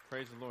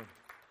 praise the Lord.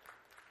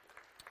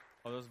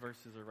 Oh, those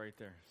verses are right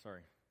there.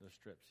 Sorry, those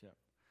strips. Yep.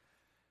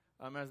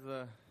 As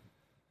the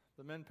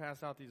men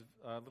pass out these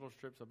little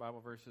strips of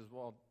Bible verses,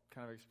 we'll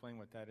kind of explain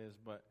what that is.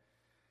 But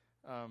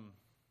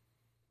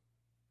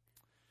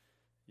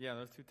yeah,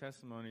 those two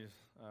testimonies.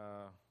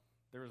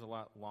 There was a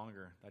lot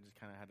longer. I just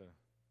kind of had to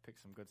pick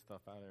some good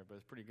stuff out of there, but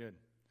it's pretty good.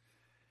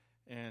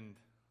 And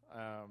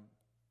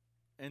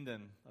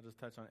Endon, I'll just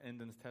touch on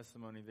Endon's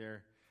testimony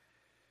there.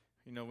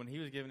 You know, when he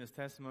was giving his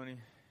testimony,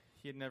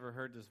 he had never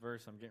heard this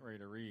verse I'm getting ready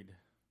to read.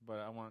 But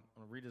I'm going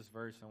to read this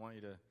verse, and I want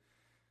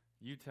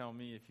you tell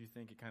me if you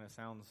think it kind of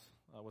sounds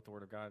what the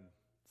Word of God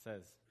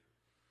says.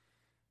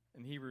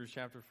 In Hebrews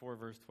chapter 4,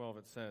 verse 12,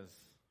 it says,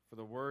 "For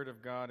the Word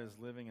of God is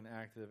living and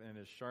active, and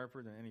is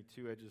sharper than any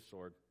two-edged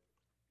sword,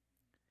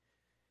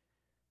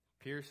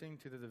 piercing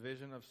to the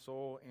division of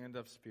soul and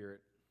of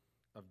spirit,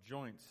 of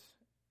joints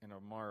and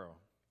of marrow,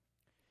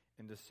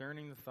 and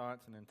discerning the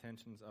thoughts and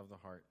intentions of the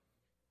heart."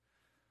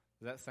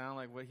 Does that sound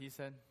like what he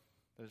said?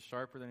 That it's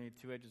sharper than any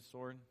two-edged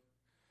sword?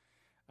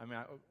 I mean,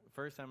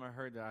 first time I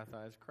heard that, I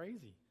thought, it's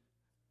crazy.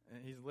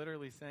 And he's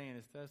literally saying in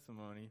his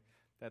testimony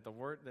that the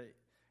word that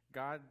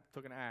God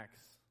took an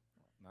axe,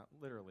 not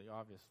literally,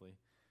 obviously,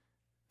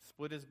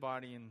 split his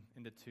body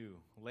into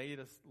two, laid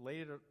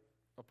it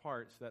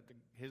apart so that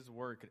his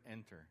word could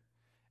enter,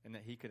 and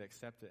that he could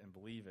accept it and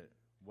believe it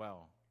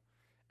well.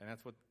 And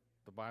that's what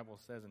the Bible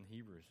says in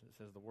Hebrews. It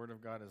says the Word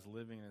of God is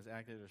living and is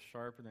active, is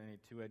sharper than any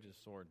two-edged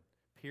sword,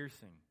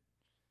 piercing.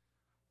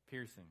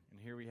 And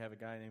here we have a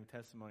guy named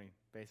Testimony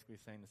basically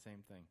saying the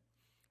same thing.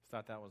 Just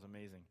thought that was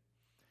amazing.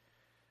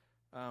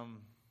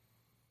 And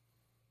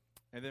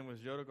then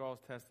with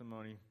Jodagal's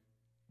testimony,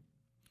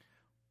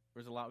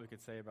 there's a lot we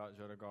could say about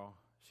Jodagal.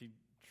 She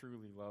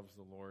truly loves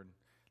the Lord.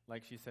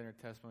 Like she said in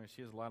her testimony,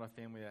 she has a lot of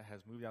family that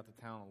has moved out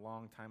to town a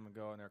long time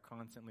ago, and they're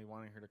constantly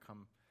wanting her to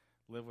come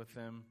live with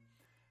them.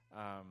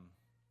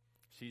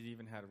 She's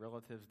even had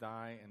relatives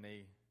die, and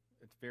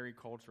it's very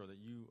cultural that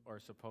you are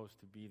supposed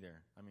to be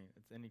there. I mean,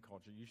 it's any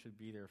culture. You should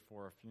be there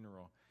for a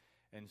funeral.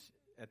 And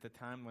at the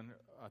time when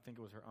I think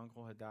it was her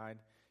uncle had died,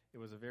 it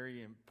was a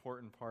very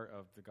important part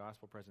of the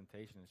gospel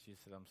presentation. And she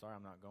said, "I'm sorry,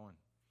 I'm not going."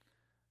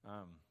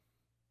 And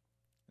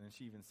then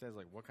she even says,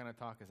 like, what kind of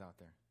talk is out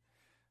there?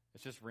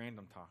 It's just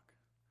random talk.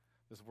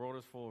 This world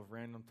is full of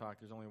random talk.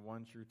 There's only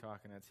one true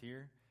talk, and that's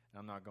here, and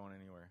I'm not going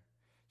anywhere.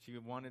 She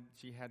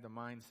had the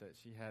mindset.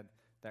 She had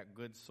that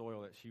good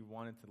soil that she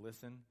wanted to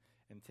listen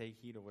and take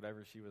heed of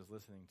whatever she was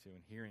listening to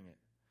and hearing it.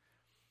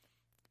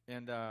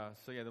 And the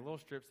little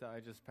strips that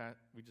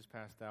we just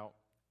passed out,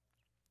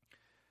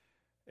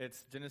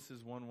 it's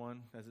Genesis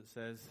 1:1, as it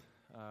says,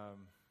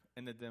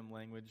 in the dim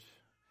language.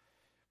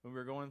 When we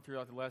were going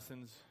throughout the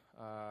lessons,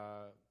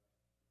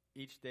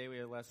 each day we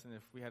had a lesson.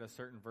 If we had a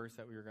certain verse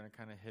that we were going to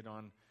kind of hit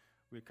on,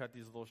 we'd cut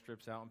these little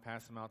strips out and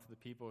pass them out to the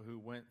people who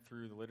went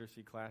through the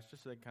literacy class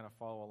just so they could kind of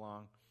follow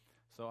along.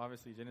 So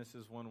obviously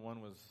Genesis 1:1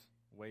 was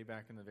way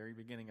back in the very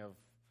beginning of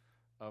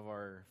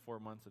our 4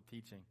 months of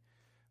teaching.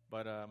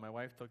 But my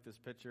wife took this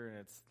picture, and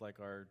it's like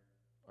our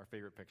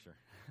favorite picture.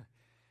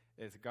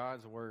 It's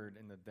God's word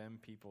in the them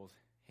people's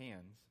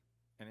hands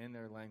and in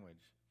their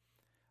language.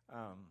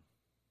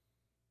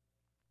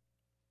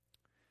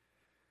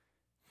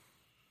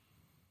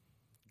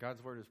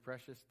 God's word is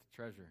precious to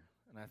treasure.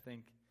 And I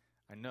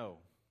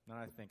know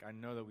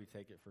that we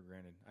take it for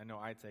granted. I know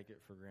I take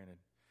it for granted.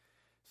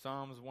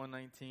 Psalms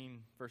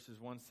 119 verses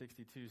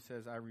 162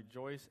 says, "I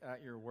rejoice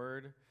at your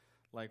word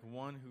like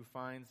one who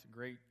finds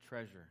great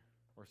treasure."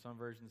 Or some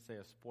versions say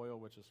a spoil,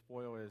 which a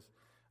spoil is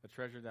a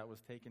treasure that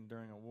was taken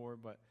during a war.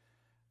 But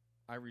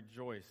I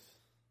rejoice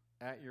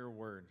at your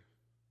word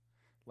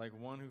like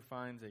one who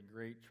finds a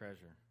great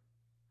treasure.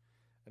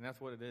 And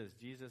that's what it is.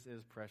 Jesus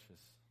is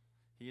precious.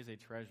 He is a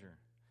treasure.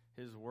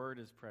 His word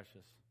is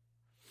precious.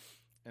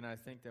 And I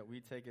think that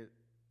we take it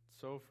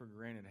so for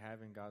granted,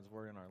 having God's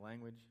word in our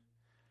language.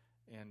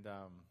 And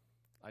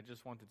I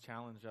just want to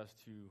challenge us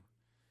to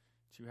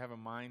have a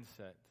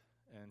mindset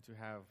and to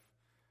have,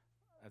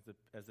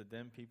 as the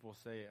Dem people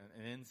say,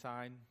 an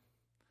inside,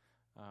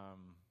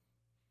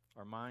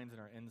 our minds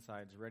and our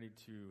insides ready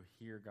to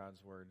hear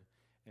God's word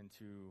and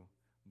to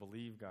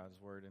believe God's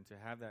word and to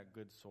have that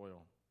good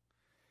soil.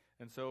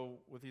 And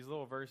so with these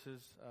little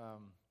verses,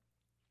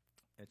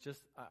 it's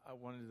just I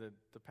wanted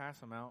to pass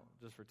them out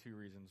just for two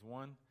reasons.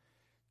 One,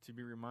 to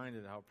be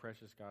reminded how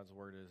precious God's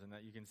word is, and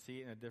that you can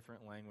see it in a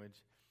different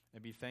language,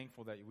 and be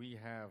thankful that we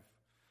have,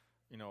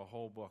 a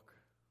whole book,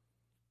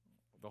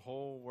 the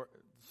whole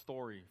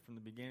story from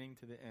the beginning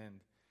to the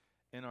end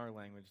in our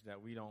language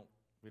that we don't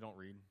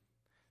read,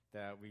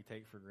 that we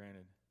take for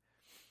granted.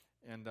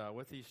 And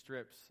with these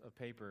strips of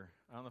paper,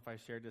 I don't know if I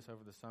shared this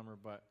over the summer,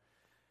 but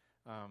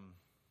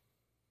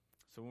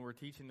so when we're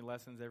teaching the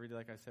lessons every day,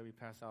 like I said, we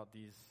pass out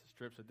these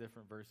strips of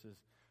different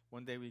verses.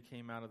 One day we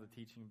came out of the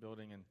teaching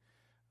building, and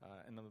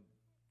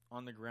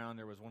on the ground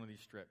there was one of these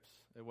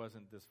strips. It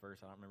wasn't this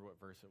verse. I don't remember what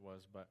verse it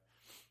was, but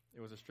it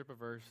was a strip of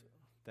verse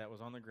that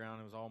was on the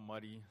ground. It was all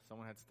muddy.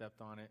 Someone had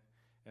stepped on it.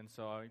 And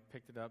so I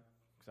picked it up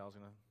because I was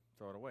going to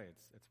throw it away.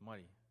 It's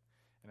muddy.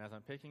 And as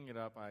I'm picking it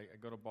up, I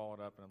go to ball it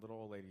up, and a little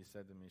old lady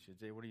said to me, she said,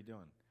 "Jay, what are you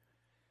doing?"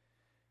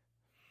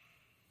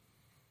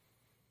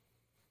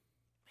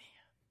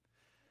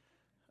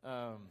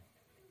 I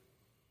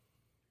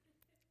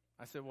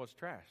said, "Well, it's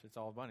trash. It's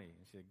all money."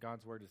 And she said,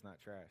 "God's word is not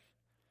trash."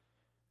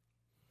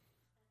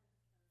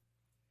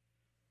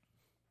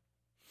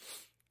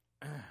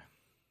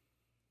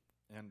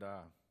 And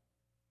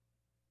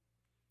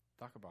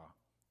talk about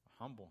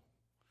humble.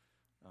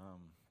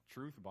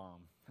 truth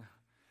bomb.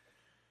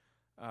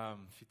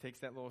 She takes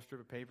that little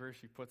strip of paper,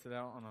 she puts it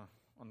out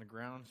on the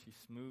ground, she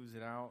smooths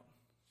it out.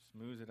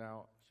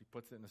 She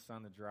puts it in the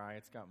sun to dry.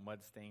 It's got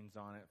mud stains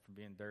on it from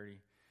being dirty.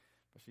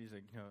 But she's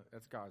like,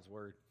 that's God's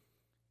word.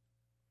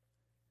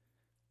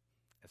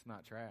 It's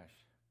not trash.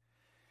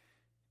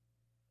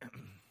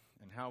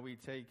 And how we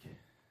take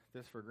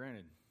this for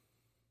granted.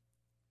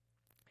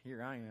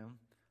 Here I am.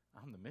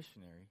 I'm the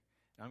missionary.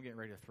 And I'm getting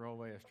ready to throw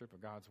away a strip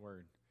of God's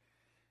word.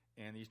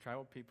 And these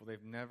tribal people,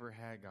 they've never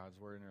had God's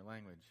word in their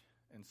language.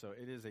 And so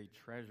it is a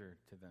treasure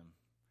to them.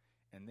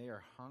 And they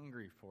are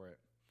hungry for it.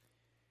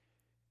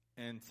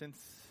 And since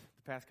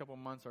the past couple of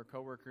months, our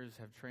coworkers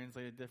have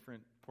translated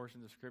different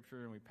portions of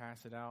Scripture, and we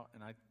pass it out.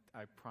 And I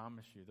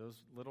promise you,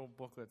 those little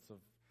booklets of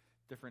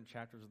different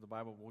chapters of the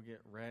Bible will get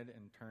read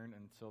and turned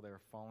until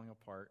they're falling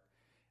apart,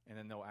 and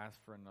then they'll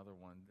ask for another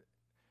one.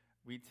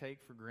 We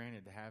take for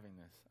granted having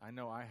this. I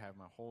know I have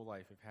my whole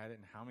life. I've had it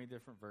in how many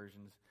different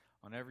versions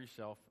on every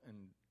shelf, and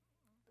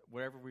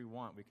whatever we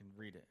want, we can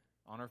read it.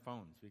 On our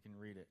phones, we can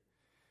read it.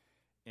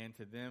 And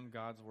to them,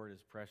 God's word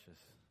is precious.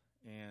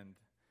 And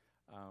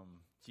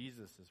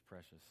Jesus is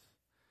precious.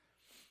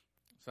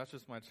 So that's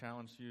just my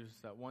challenge to you, is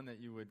that one, that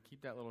you would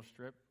keep that little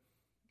strip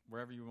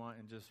wherever you want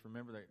and just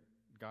remember that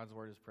God's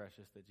word is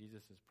precious, that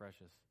Jesus is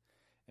precious.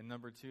 And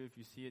number two, if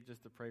you see it,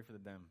 just to pray for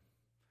them.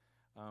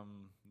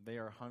 They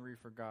are hungry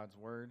for God's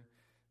word.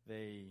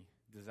 They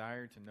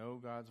desire to know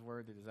God's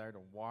word. They desire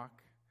to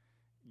walk,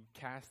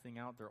 casting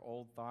out their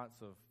old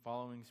thoughts of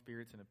following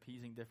spirits and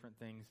appeasing different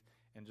things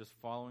and just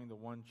following the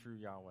one true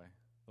Yahweh,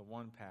 the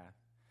one path.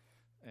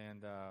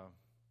 And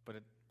but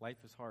life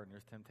is hard, and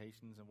there's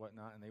temptations and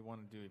whatnot, and they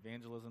want to do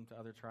evangelism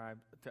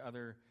to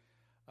other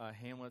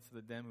hamlets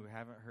of them who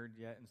haven't heard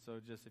yet. And so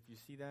just if you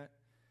see that,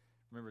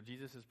 remember,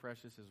 Jesus is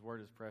precious, his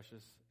word is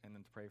precious, and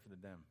then to pray for the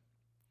them.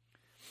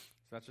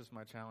 So that's just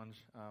my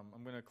challenge.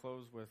 I'm going to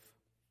close with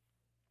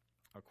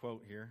a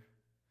quote here.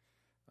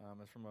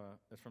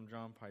 It's from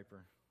John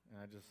Piper,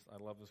 and I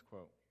love this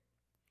quote.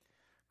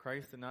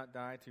 Christ did not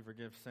die to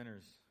forgive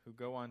sinners who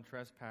go on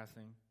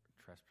trespassing.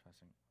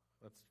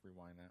 Let's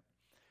rewind that.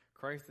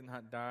 Christ did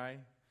not die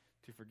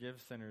to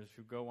forgive sinners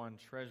who go on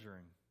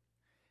treasuring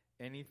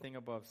anything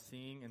above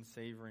seeing and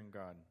savoring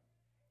God,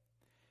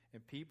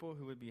 and people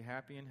who would be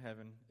happy in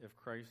heaven if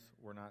Christ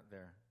were not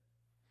there.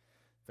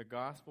 The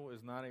gospel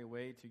is not a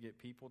way to get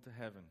people to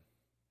heaven.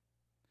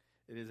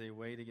 It is a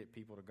way to get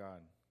people to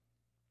God.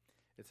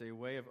 It's a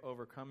way of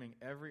overcoming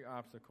every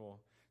obstacle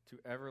to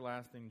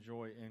everlasting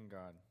joy in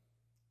God.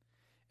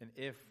 And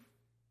if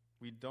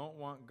we don't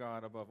want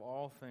God above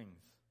all things,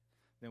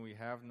 then we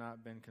have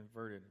not been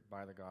converted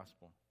by the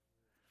gospel.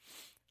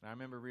 And I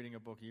remember reading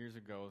a book years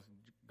ago,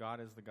 God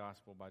is the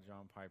Gospel by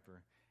John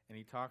Piper, and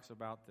he talks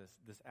about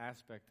this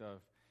aspect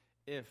of,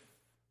 if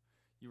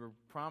you were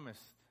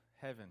promised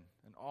heaven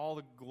and all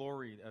the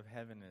glory of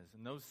heaven is,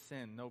 and no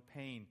sin, no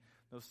pain,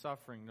 no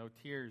suffering, no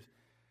tears,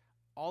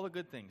 all the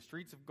good things,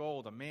 streets of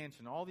gold, a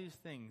mansion, all these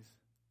things,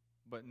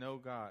 but no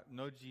God,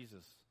 no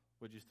Jesus,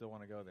 would you still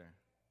want to go there?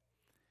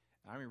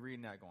 I remember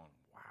reading that going,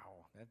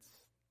 wow, that's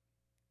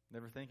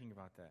never thinking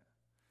about that.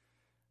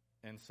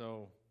 And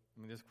so,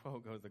 this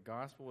quote goes, the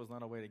gospel is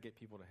not a way to get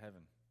people to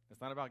heaven. It's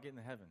not about getting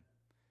to heaven.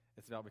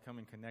 It's about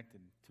becoming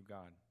connected to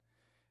God.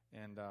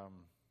 And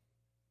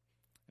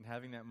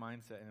having that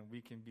mindset, and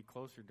we can be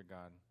closer to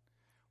God.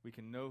 We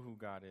can know who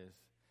God is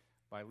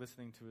by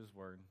listening to his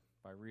word,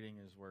 by reading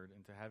his word,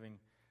 and to having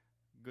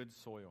good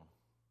soil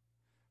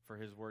for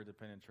his word to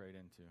penetrate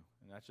into.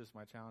 And that's just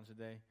my challenge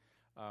today.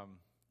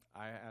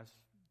 I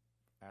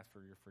ask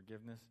for your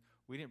forgiveness.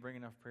 We didn't bring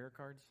enough prayer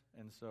cards,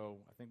 and so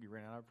I think we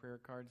ran out of prayer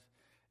cards,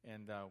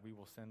 and we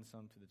will send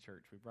some to the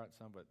church. We brought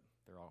some, but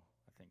they're all,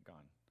 I think,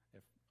 gone.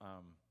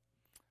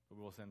 But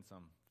we will send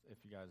some if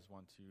you guys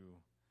want to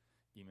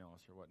email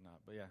us or whatnot.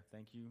 But yeah,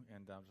 thank you,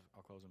 and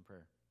I'll close in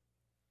prayer.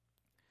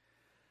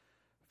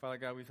 Father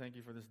God, we thank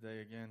you for this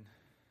day again.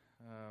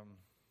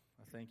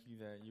 I thank you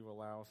that you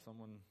allow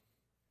someone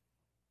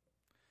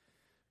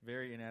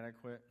very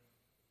inadequate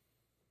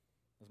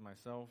as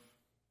myself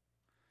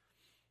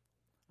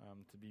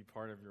to be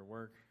part of your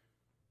work.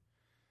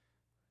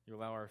 You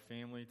allow our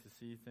family to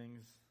see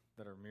things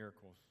that are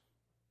miracles,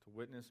 to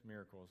witness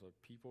miracles,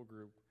 a people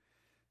group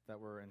that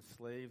were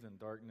enslaved in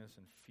darkness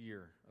and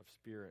fear of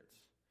spirits.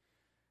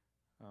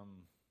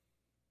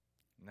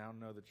 Now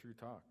know the true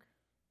talk.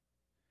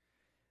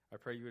 I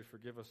pray you would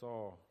forgive us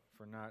all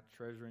for not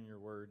treasuring your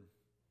word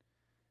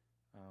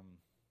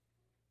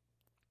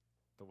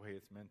the way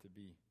it's meant to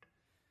be.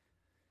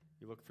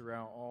 You look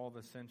throughout all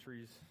the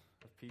centuries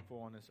of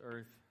people on this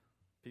earth,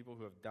 people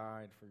who have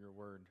died for your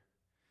word.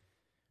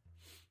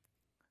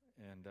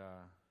 And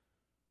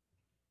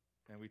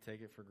we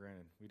take it for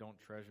granted. We don't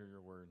treasure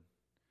your word.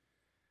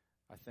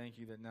 I thank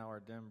you that now our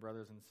dim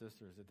brothers and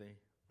sisters, that they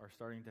are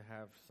starting to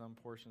have some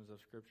portions of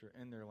Scripture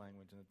in their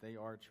language, and that they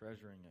are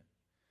treasuring it.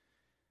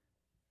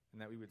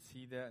 And that we would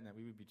see that, and that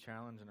we would be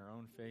challenged in our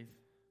own faith.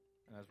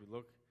 And as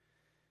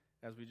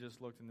we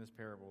just looked in this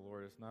parable,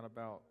 Lord, it's not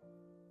about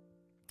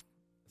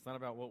It's not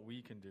about what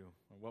we can do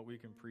or what we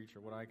can preach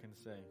or what I can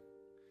say.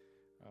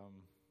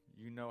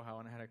 You know how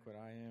inadequate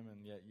I am,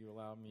 and yet you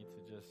allow me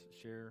to just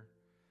share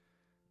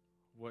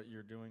what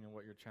you're doing and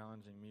what you're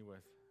challenging me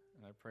with.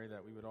 And I pray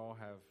that we would all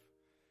have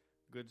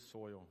good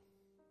soil,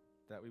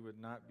 that we would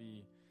not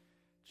be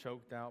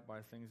choked out by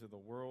things of the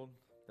world,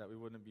 that we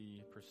wouldn't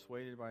be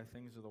persuaded by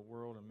things of the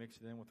world and mix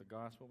it in with the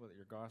gospel, but that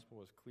your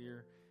gospel is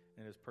clear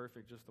and is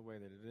perfect just the way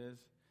that it is,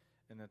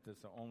 and that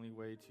that's the only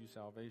way to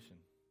salvation.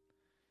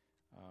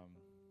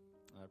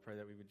 I pray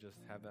that we would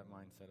just have that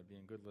mindset of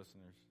being good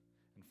listeners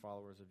and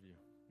followers of you.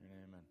 In your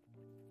name, amen.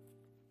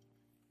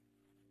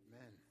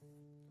 Amen.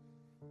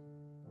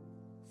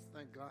 Let's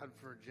thank God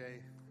for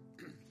Jay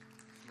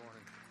this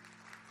morning.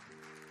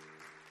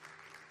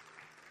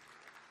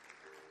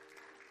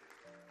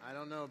 I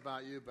don't know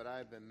about you, but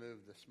I've been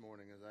moved this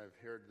morning as I've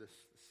heard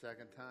this the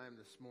second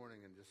time this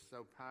morning, and just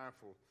so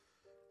powerful.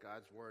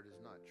 God's word is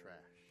not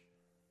trash.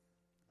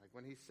 Like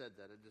when he said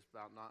that, it just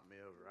about knocked me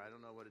over. I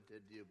don't know what it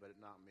did to you, but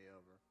it knocked me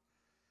over.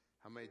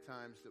 How many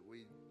times that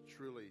we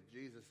truly,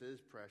 Jesus is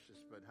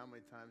precious, but how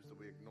many times do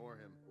we ignore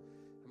him?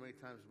 How many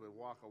times do we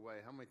walk away?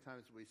 How many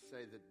times do we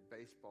say that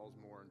baseball's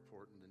more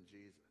important than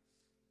Jesus?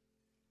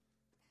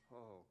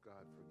 Oh,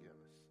 God, forgive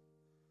us.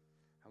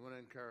 I want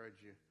to encourage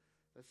you.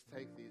 Let's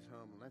take these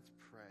home and let's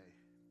pray.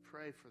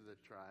 Pray for the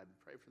tribe.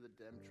 Pray for the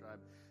Dem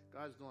tribe.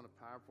 God's doing a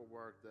powerful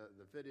work.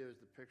 The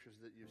videos, the pictures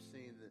that you've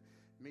seen,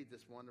 meet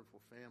this wonderful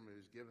family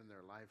who's given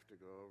their life to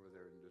go over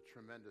there, and the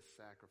tremendous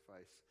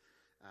sacrifice.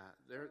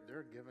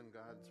 They're giving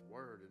God's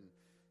word, and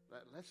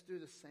let's do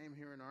the same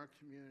here in our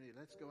community.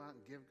 Let's go out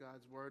and give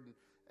God's word.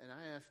 And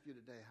I ask you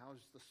today,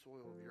 how's the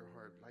soil of your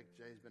heart? Like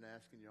Jay's been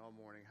asking you all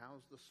morning,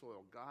 how's the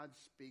soil? God's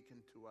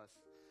speaking to us.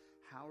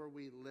 How are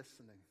we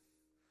listening?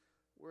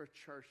 We're a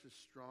church that's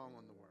strong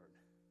on the word.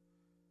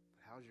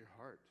 But how's your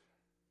heart?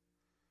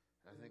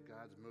 I think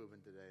God's moving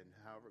today, and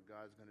however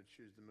God's going to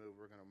choose to move,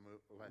 we're going to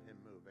let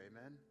him move.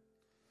 Amen?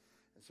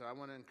 And so I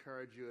want to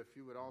encourage you, if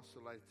you would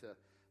also like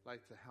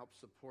to help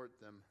support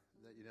them,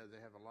 that they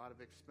have a lot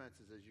of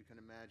expenses, as you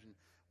can imagine.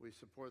 We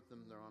support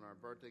them. They're on our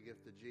birthday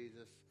gift to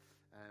Jesus,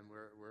 and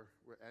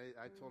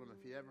I told him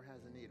if he ever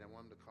has a need, I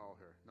want him to call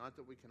her. Not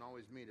that we can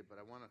always meet it, but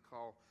I want to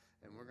call,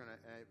 and we're going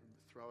to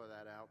throw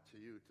that out to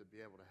you to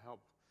be able to help.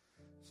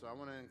 So I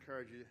want to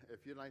encourage you,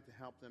 if you'd like to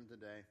help them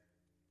today,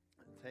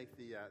 take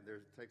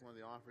one of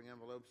the offering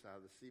envelopes out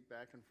of the seat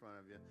back in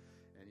front of you,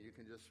 and you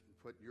can just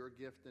put your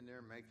gift in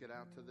there, make it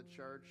out to the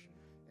church,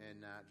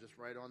 and just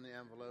write on the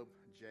envelope,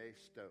 J.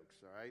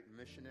 Stokes, all right?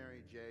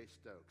 Missionary J.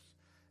 Stokes.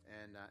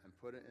 And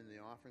put it in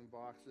the offering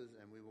boxes,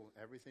 and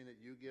everything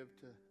that you give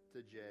to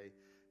Jay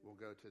will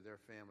go to their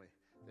family.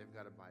 They've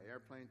got to buy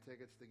airplane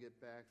tickets to get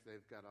back.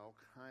 They've got all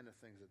kind of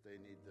things that they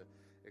need,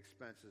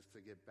 expenses to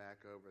get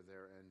back over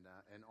there,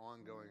 and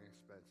ongoing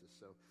expenses.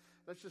 So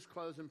let's just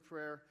close in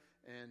prayer,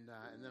 and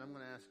then I'm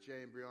going to ask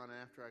Jay and Brianna,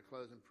 after I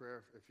close in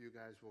prayer, if you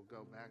guys will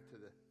go back to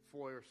the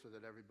foyer so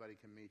that everybody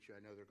can meet you.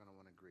 I know they're going to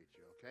want to greet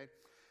you, okay?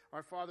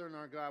 Our Father and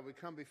our God, we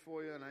come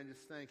before you, and I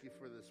just thank you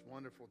for this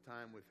wonderful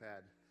time we've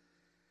had.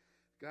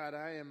 God,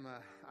 I am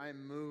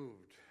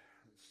moved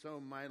so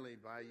mightily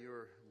by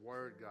your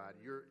word, God.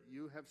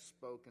 You have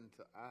spoken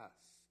to us.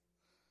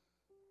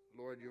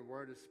 Lord, your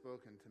word has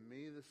spoken to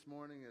me this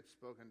morning. It's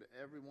spoken to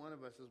every one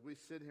of us as we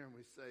sit here and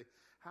we say,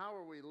 how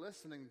are we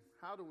listening?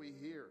 How do we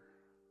hear?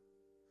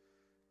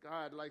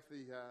 God, like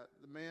the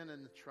man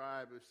in the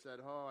tribe who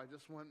said, oh, I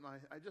just want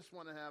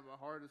to have a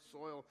heart of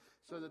soil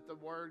so that the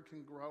word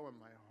can grow in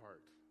my heart.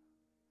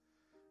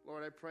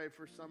 Lord, I pray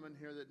for someone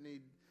here that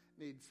need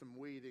some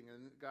weeding,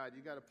 and God,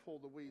 you got to pull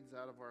the weeds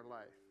out of our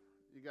life.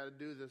 You got to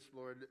do this,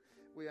 Lord.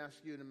 We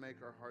ask you to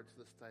make our hearts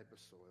this type of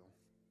soil.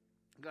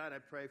 God, I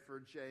pray for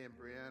Jay and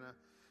Brianna.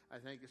 I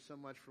thank you so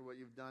much for what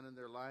you've done in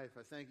their life.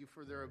 I thank you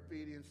for their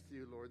obedience to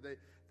you, Lord.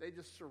 They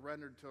just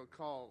surrendered to a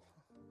call.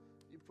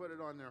 You put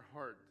it on their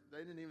heart. They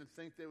didn't even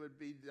think they would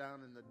be down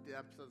in the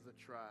depths of the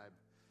tribe.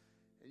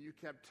 And you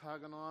kept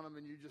tugging on them,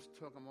 and you just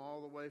took them all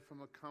the way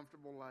from a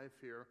comfortable life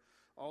here,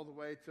 all the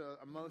way to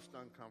a most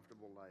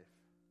uncomfortable life.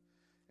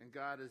 And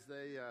God, as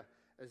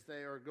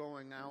they are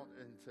going out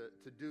and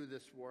to do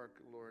this work,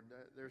 Lord,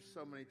 there's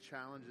so many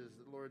challenges.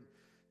 Lord,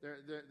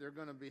 they're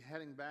going to be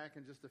heading back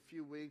in just a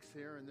few weeks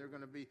here, and they're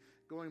going to be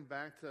going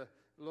back to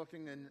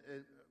looking and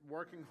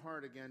working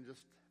hard again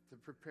just to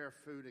prepare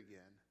food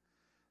again.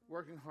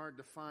 Working hard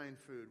to find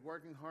food,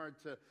 working hard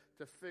to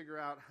figure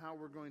out how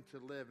we're going to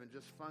live and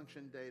just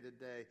function day to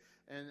day,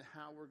 and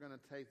how we're going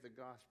to take the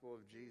gospel of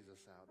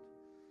Jesus out.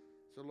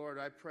 So, Lord,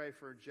 I pray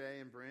for Jay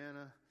and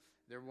Brianna.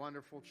 They're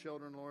wonderful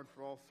children, Lord,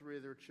 for all three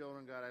of their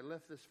children. God, I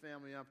lift this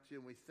family up to you,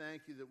 and we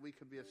thank you that we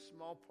could be a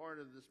small part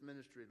of this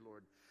ministry,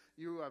 Lord.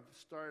 You have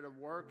started a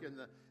work in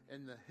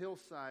the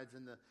hillsides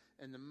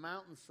and the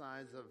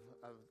mountainsides of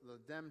the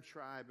Dem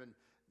tribe, and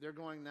they're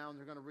going now and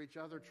they're going to reach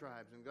other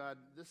tribes. And God,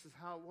 this is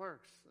how it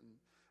works. And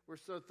We're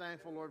so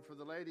thankful, Lord, for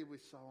the lady we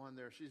saw on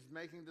there. She's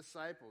making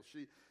disciples.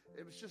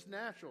 It was just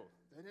natural.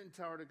 They didn't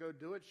tell her to go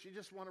do it. She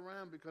just went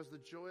around because the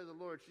joy of the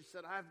Lord. She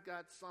said, I've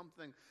got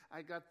something.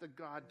 I got the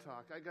God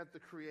talk. I got the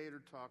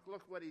Creator talk.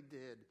 Look what he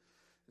did.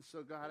 And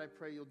so, God, I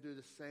pray you'll do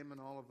the same in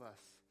all of us.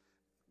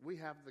 We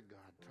have the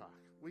God talk.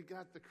 We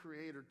got the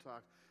Creator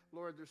talk.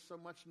 Lord, there's so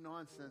much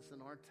nonsense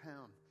in our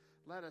town.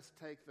 Let us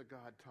take the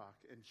God talk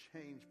and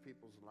change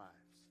people's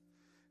lives.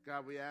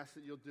 God, we ask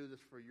that you'll do this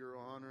for your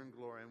honor and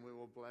glory, and we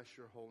will bless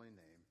your holy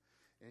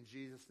name. In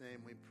Jesus'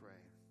 name we pray.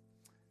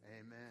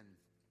 Amen.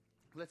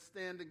 Let's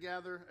stand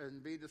together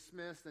and be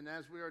dismissed. And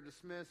as we are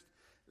dismissed,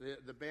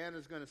 the band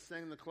is going to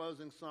sing the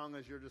closing song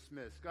as you're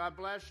dismissed. God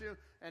bless you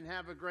and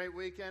have a great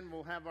weekend.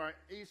 We'll have our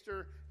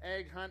Easter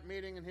egg hunt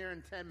meeting in here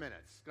in 10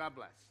 minutes. God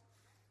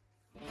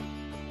bless.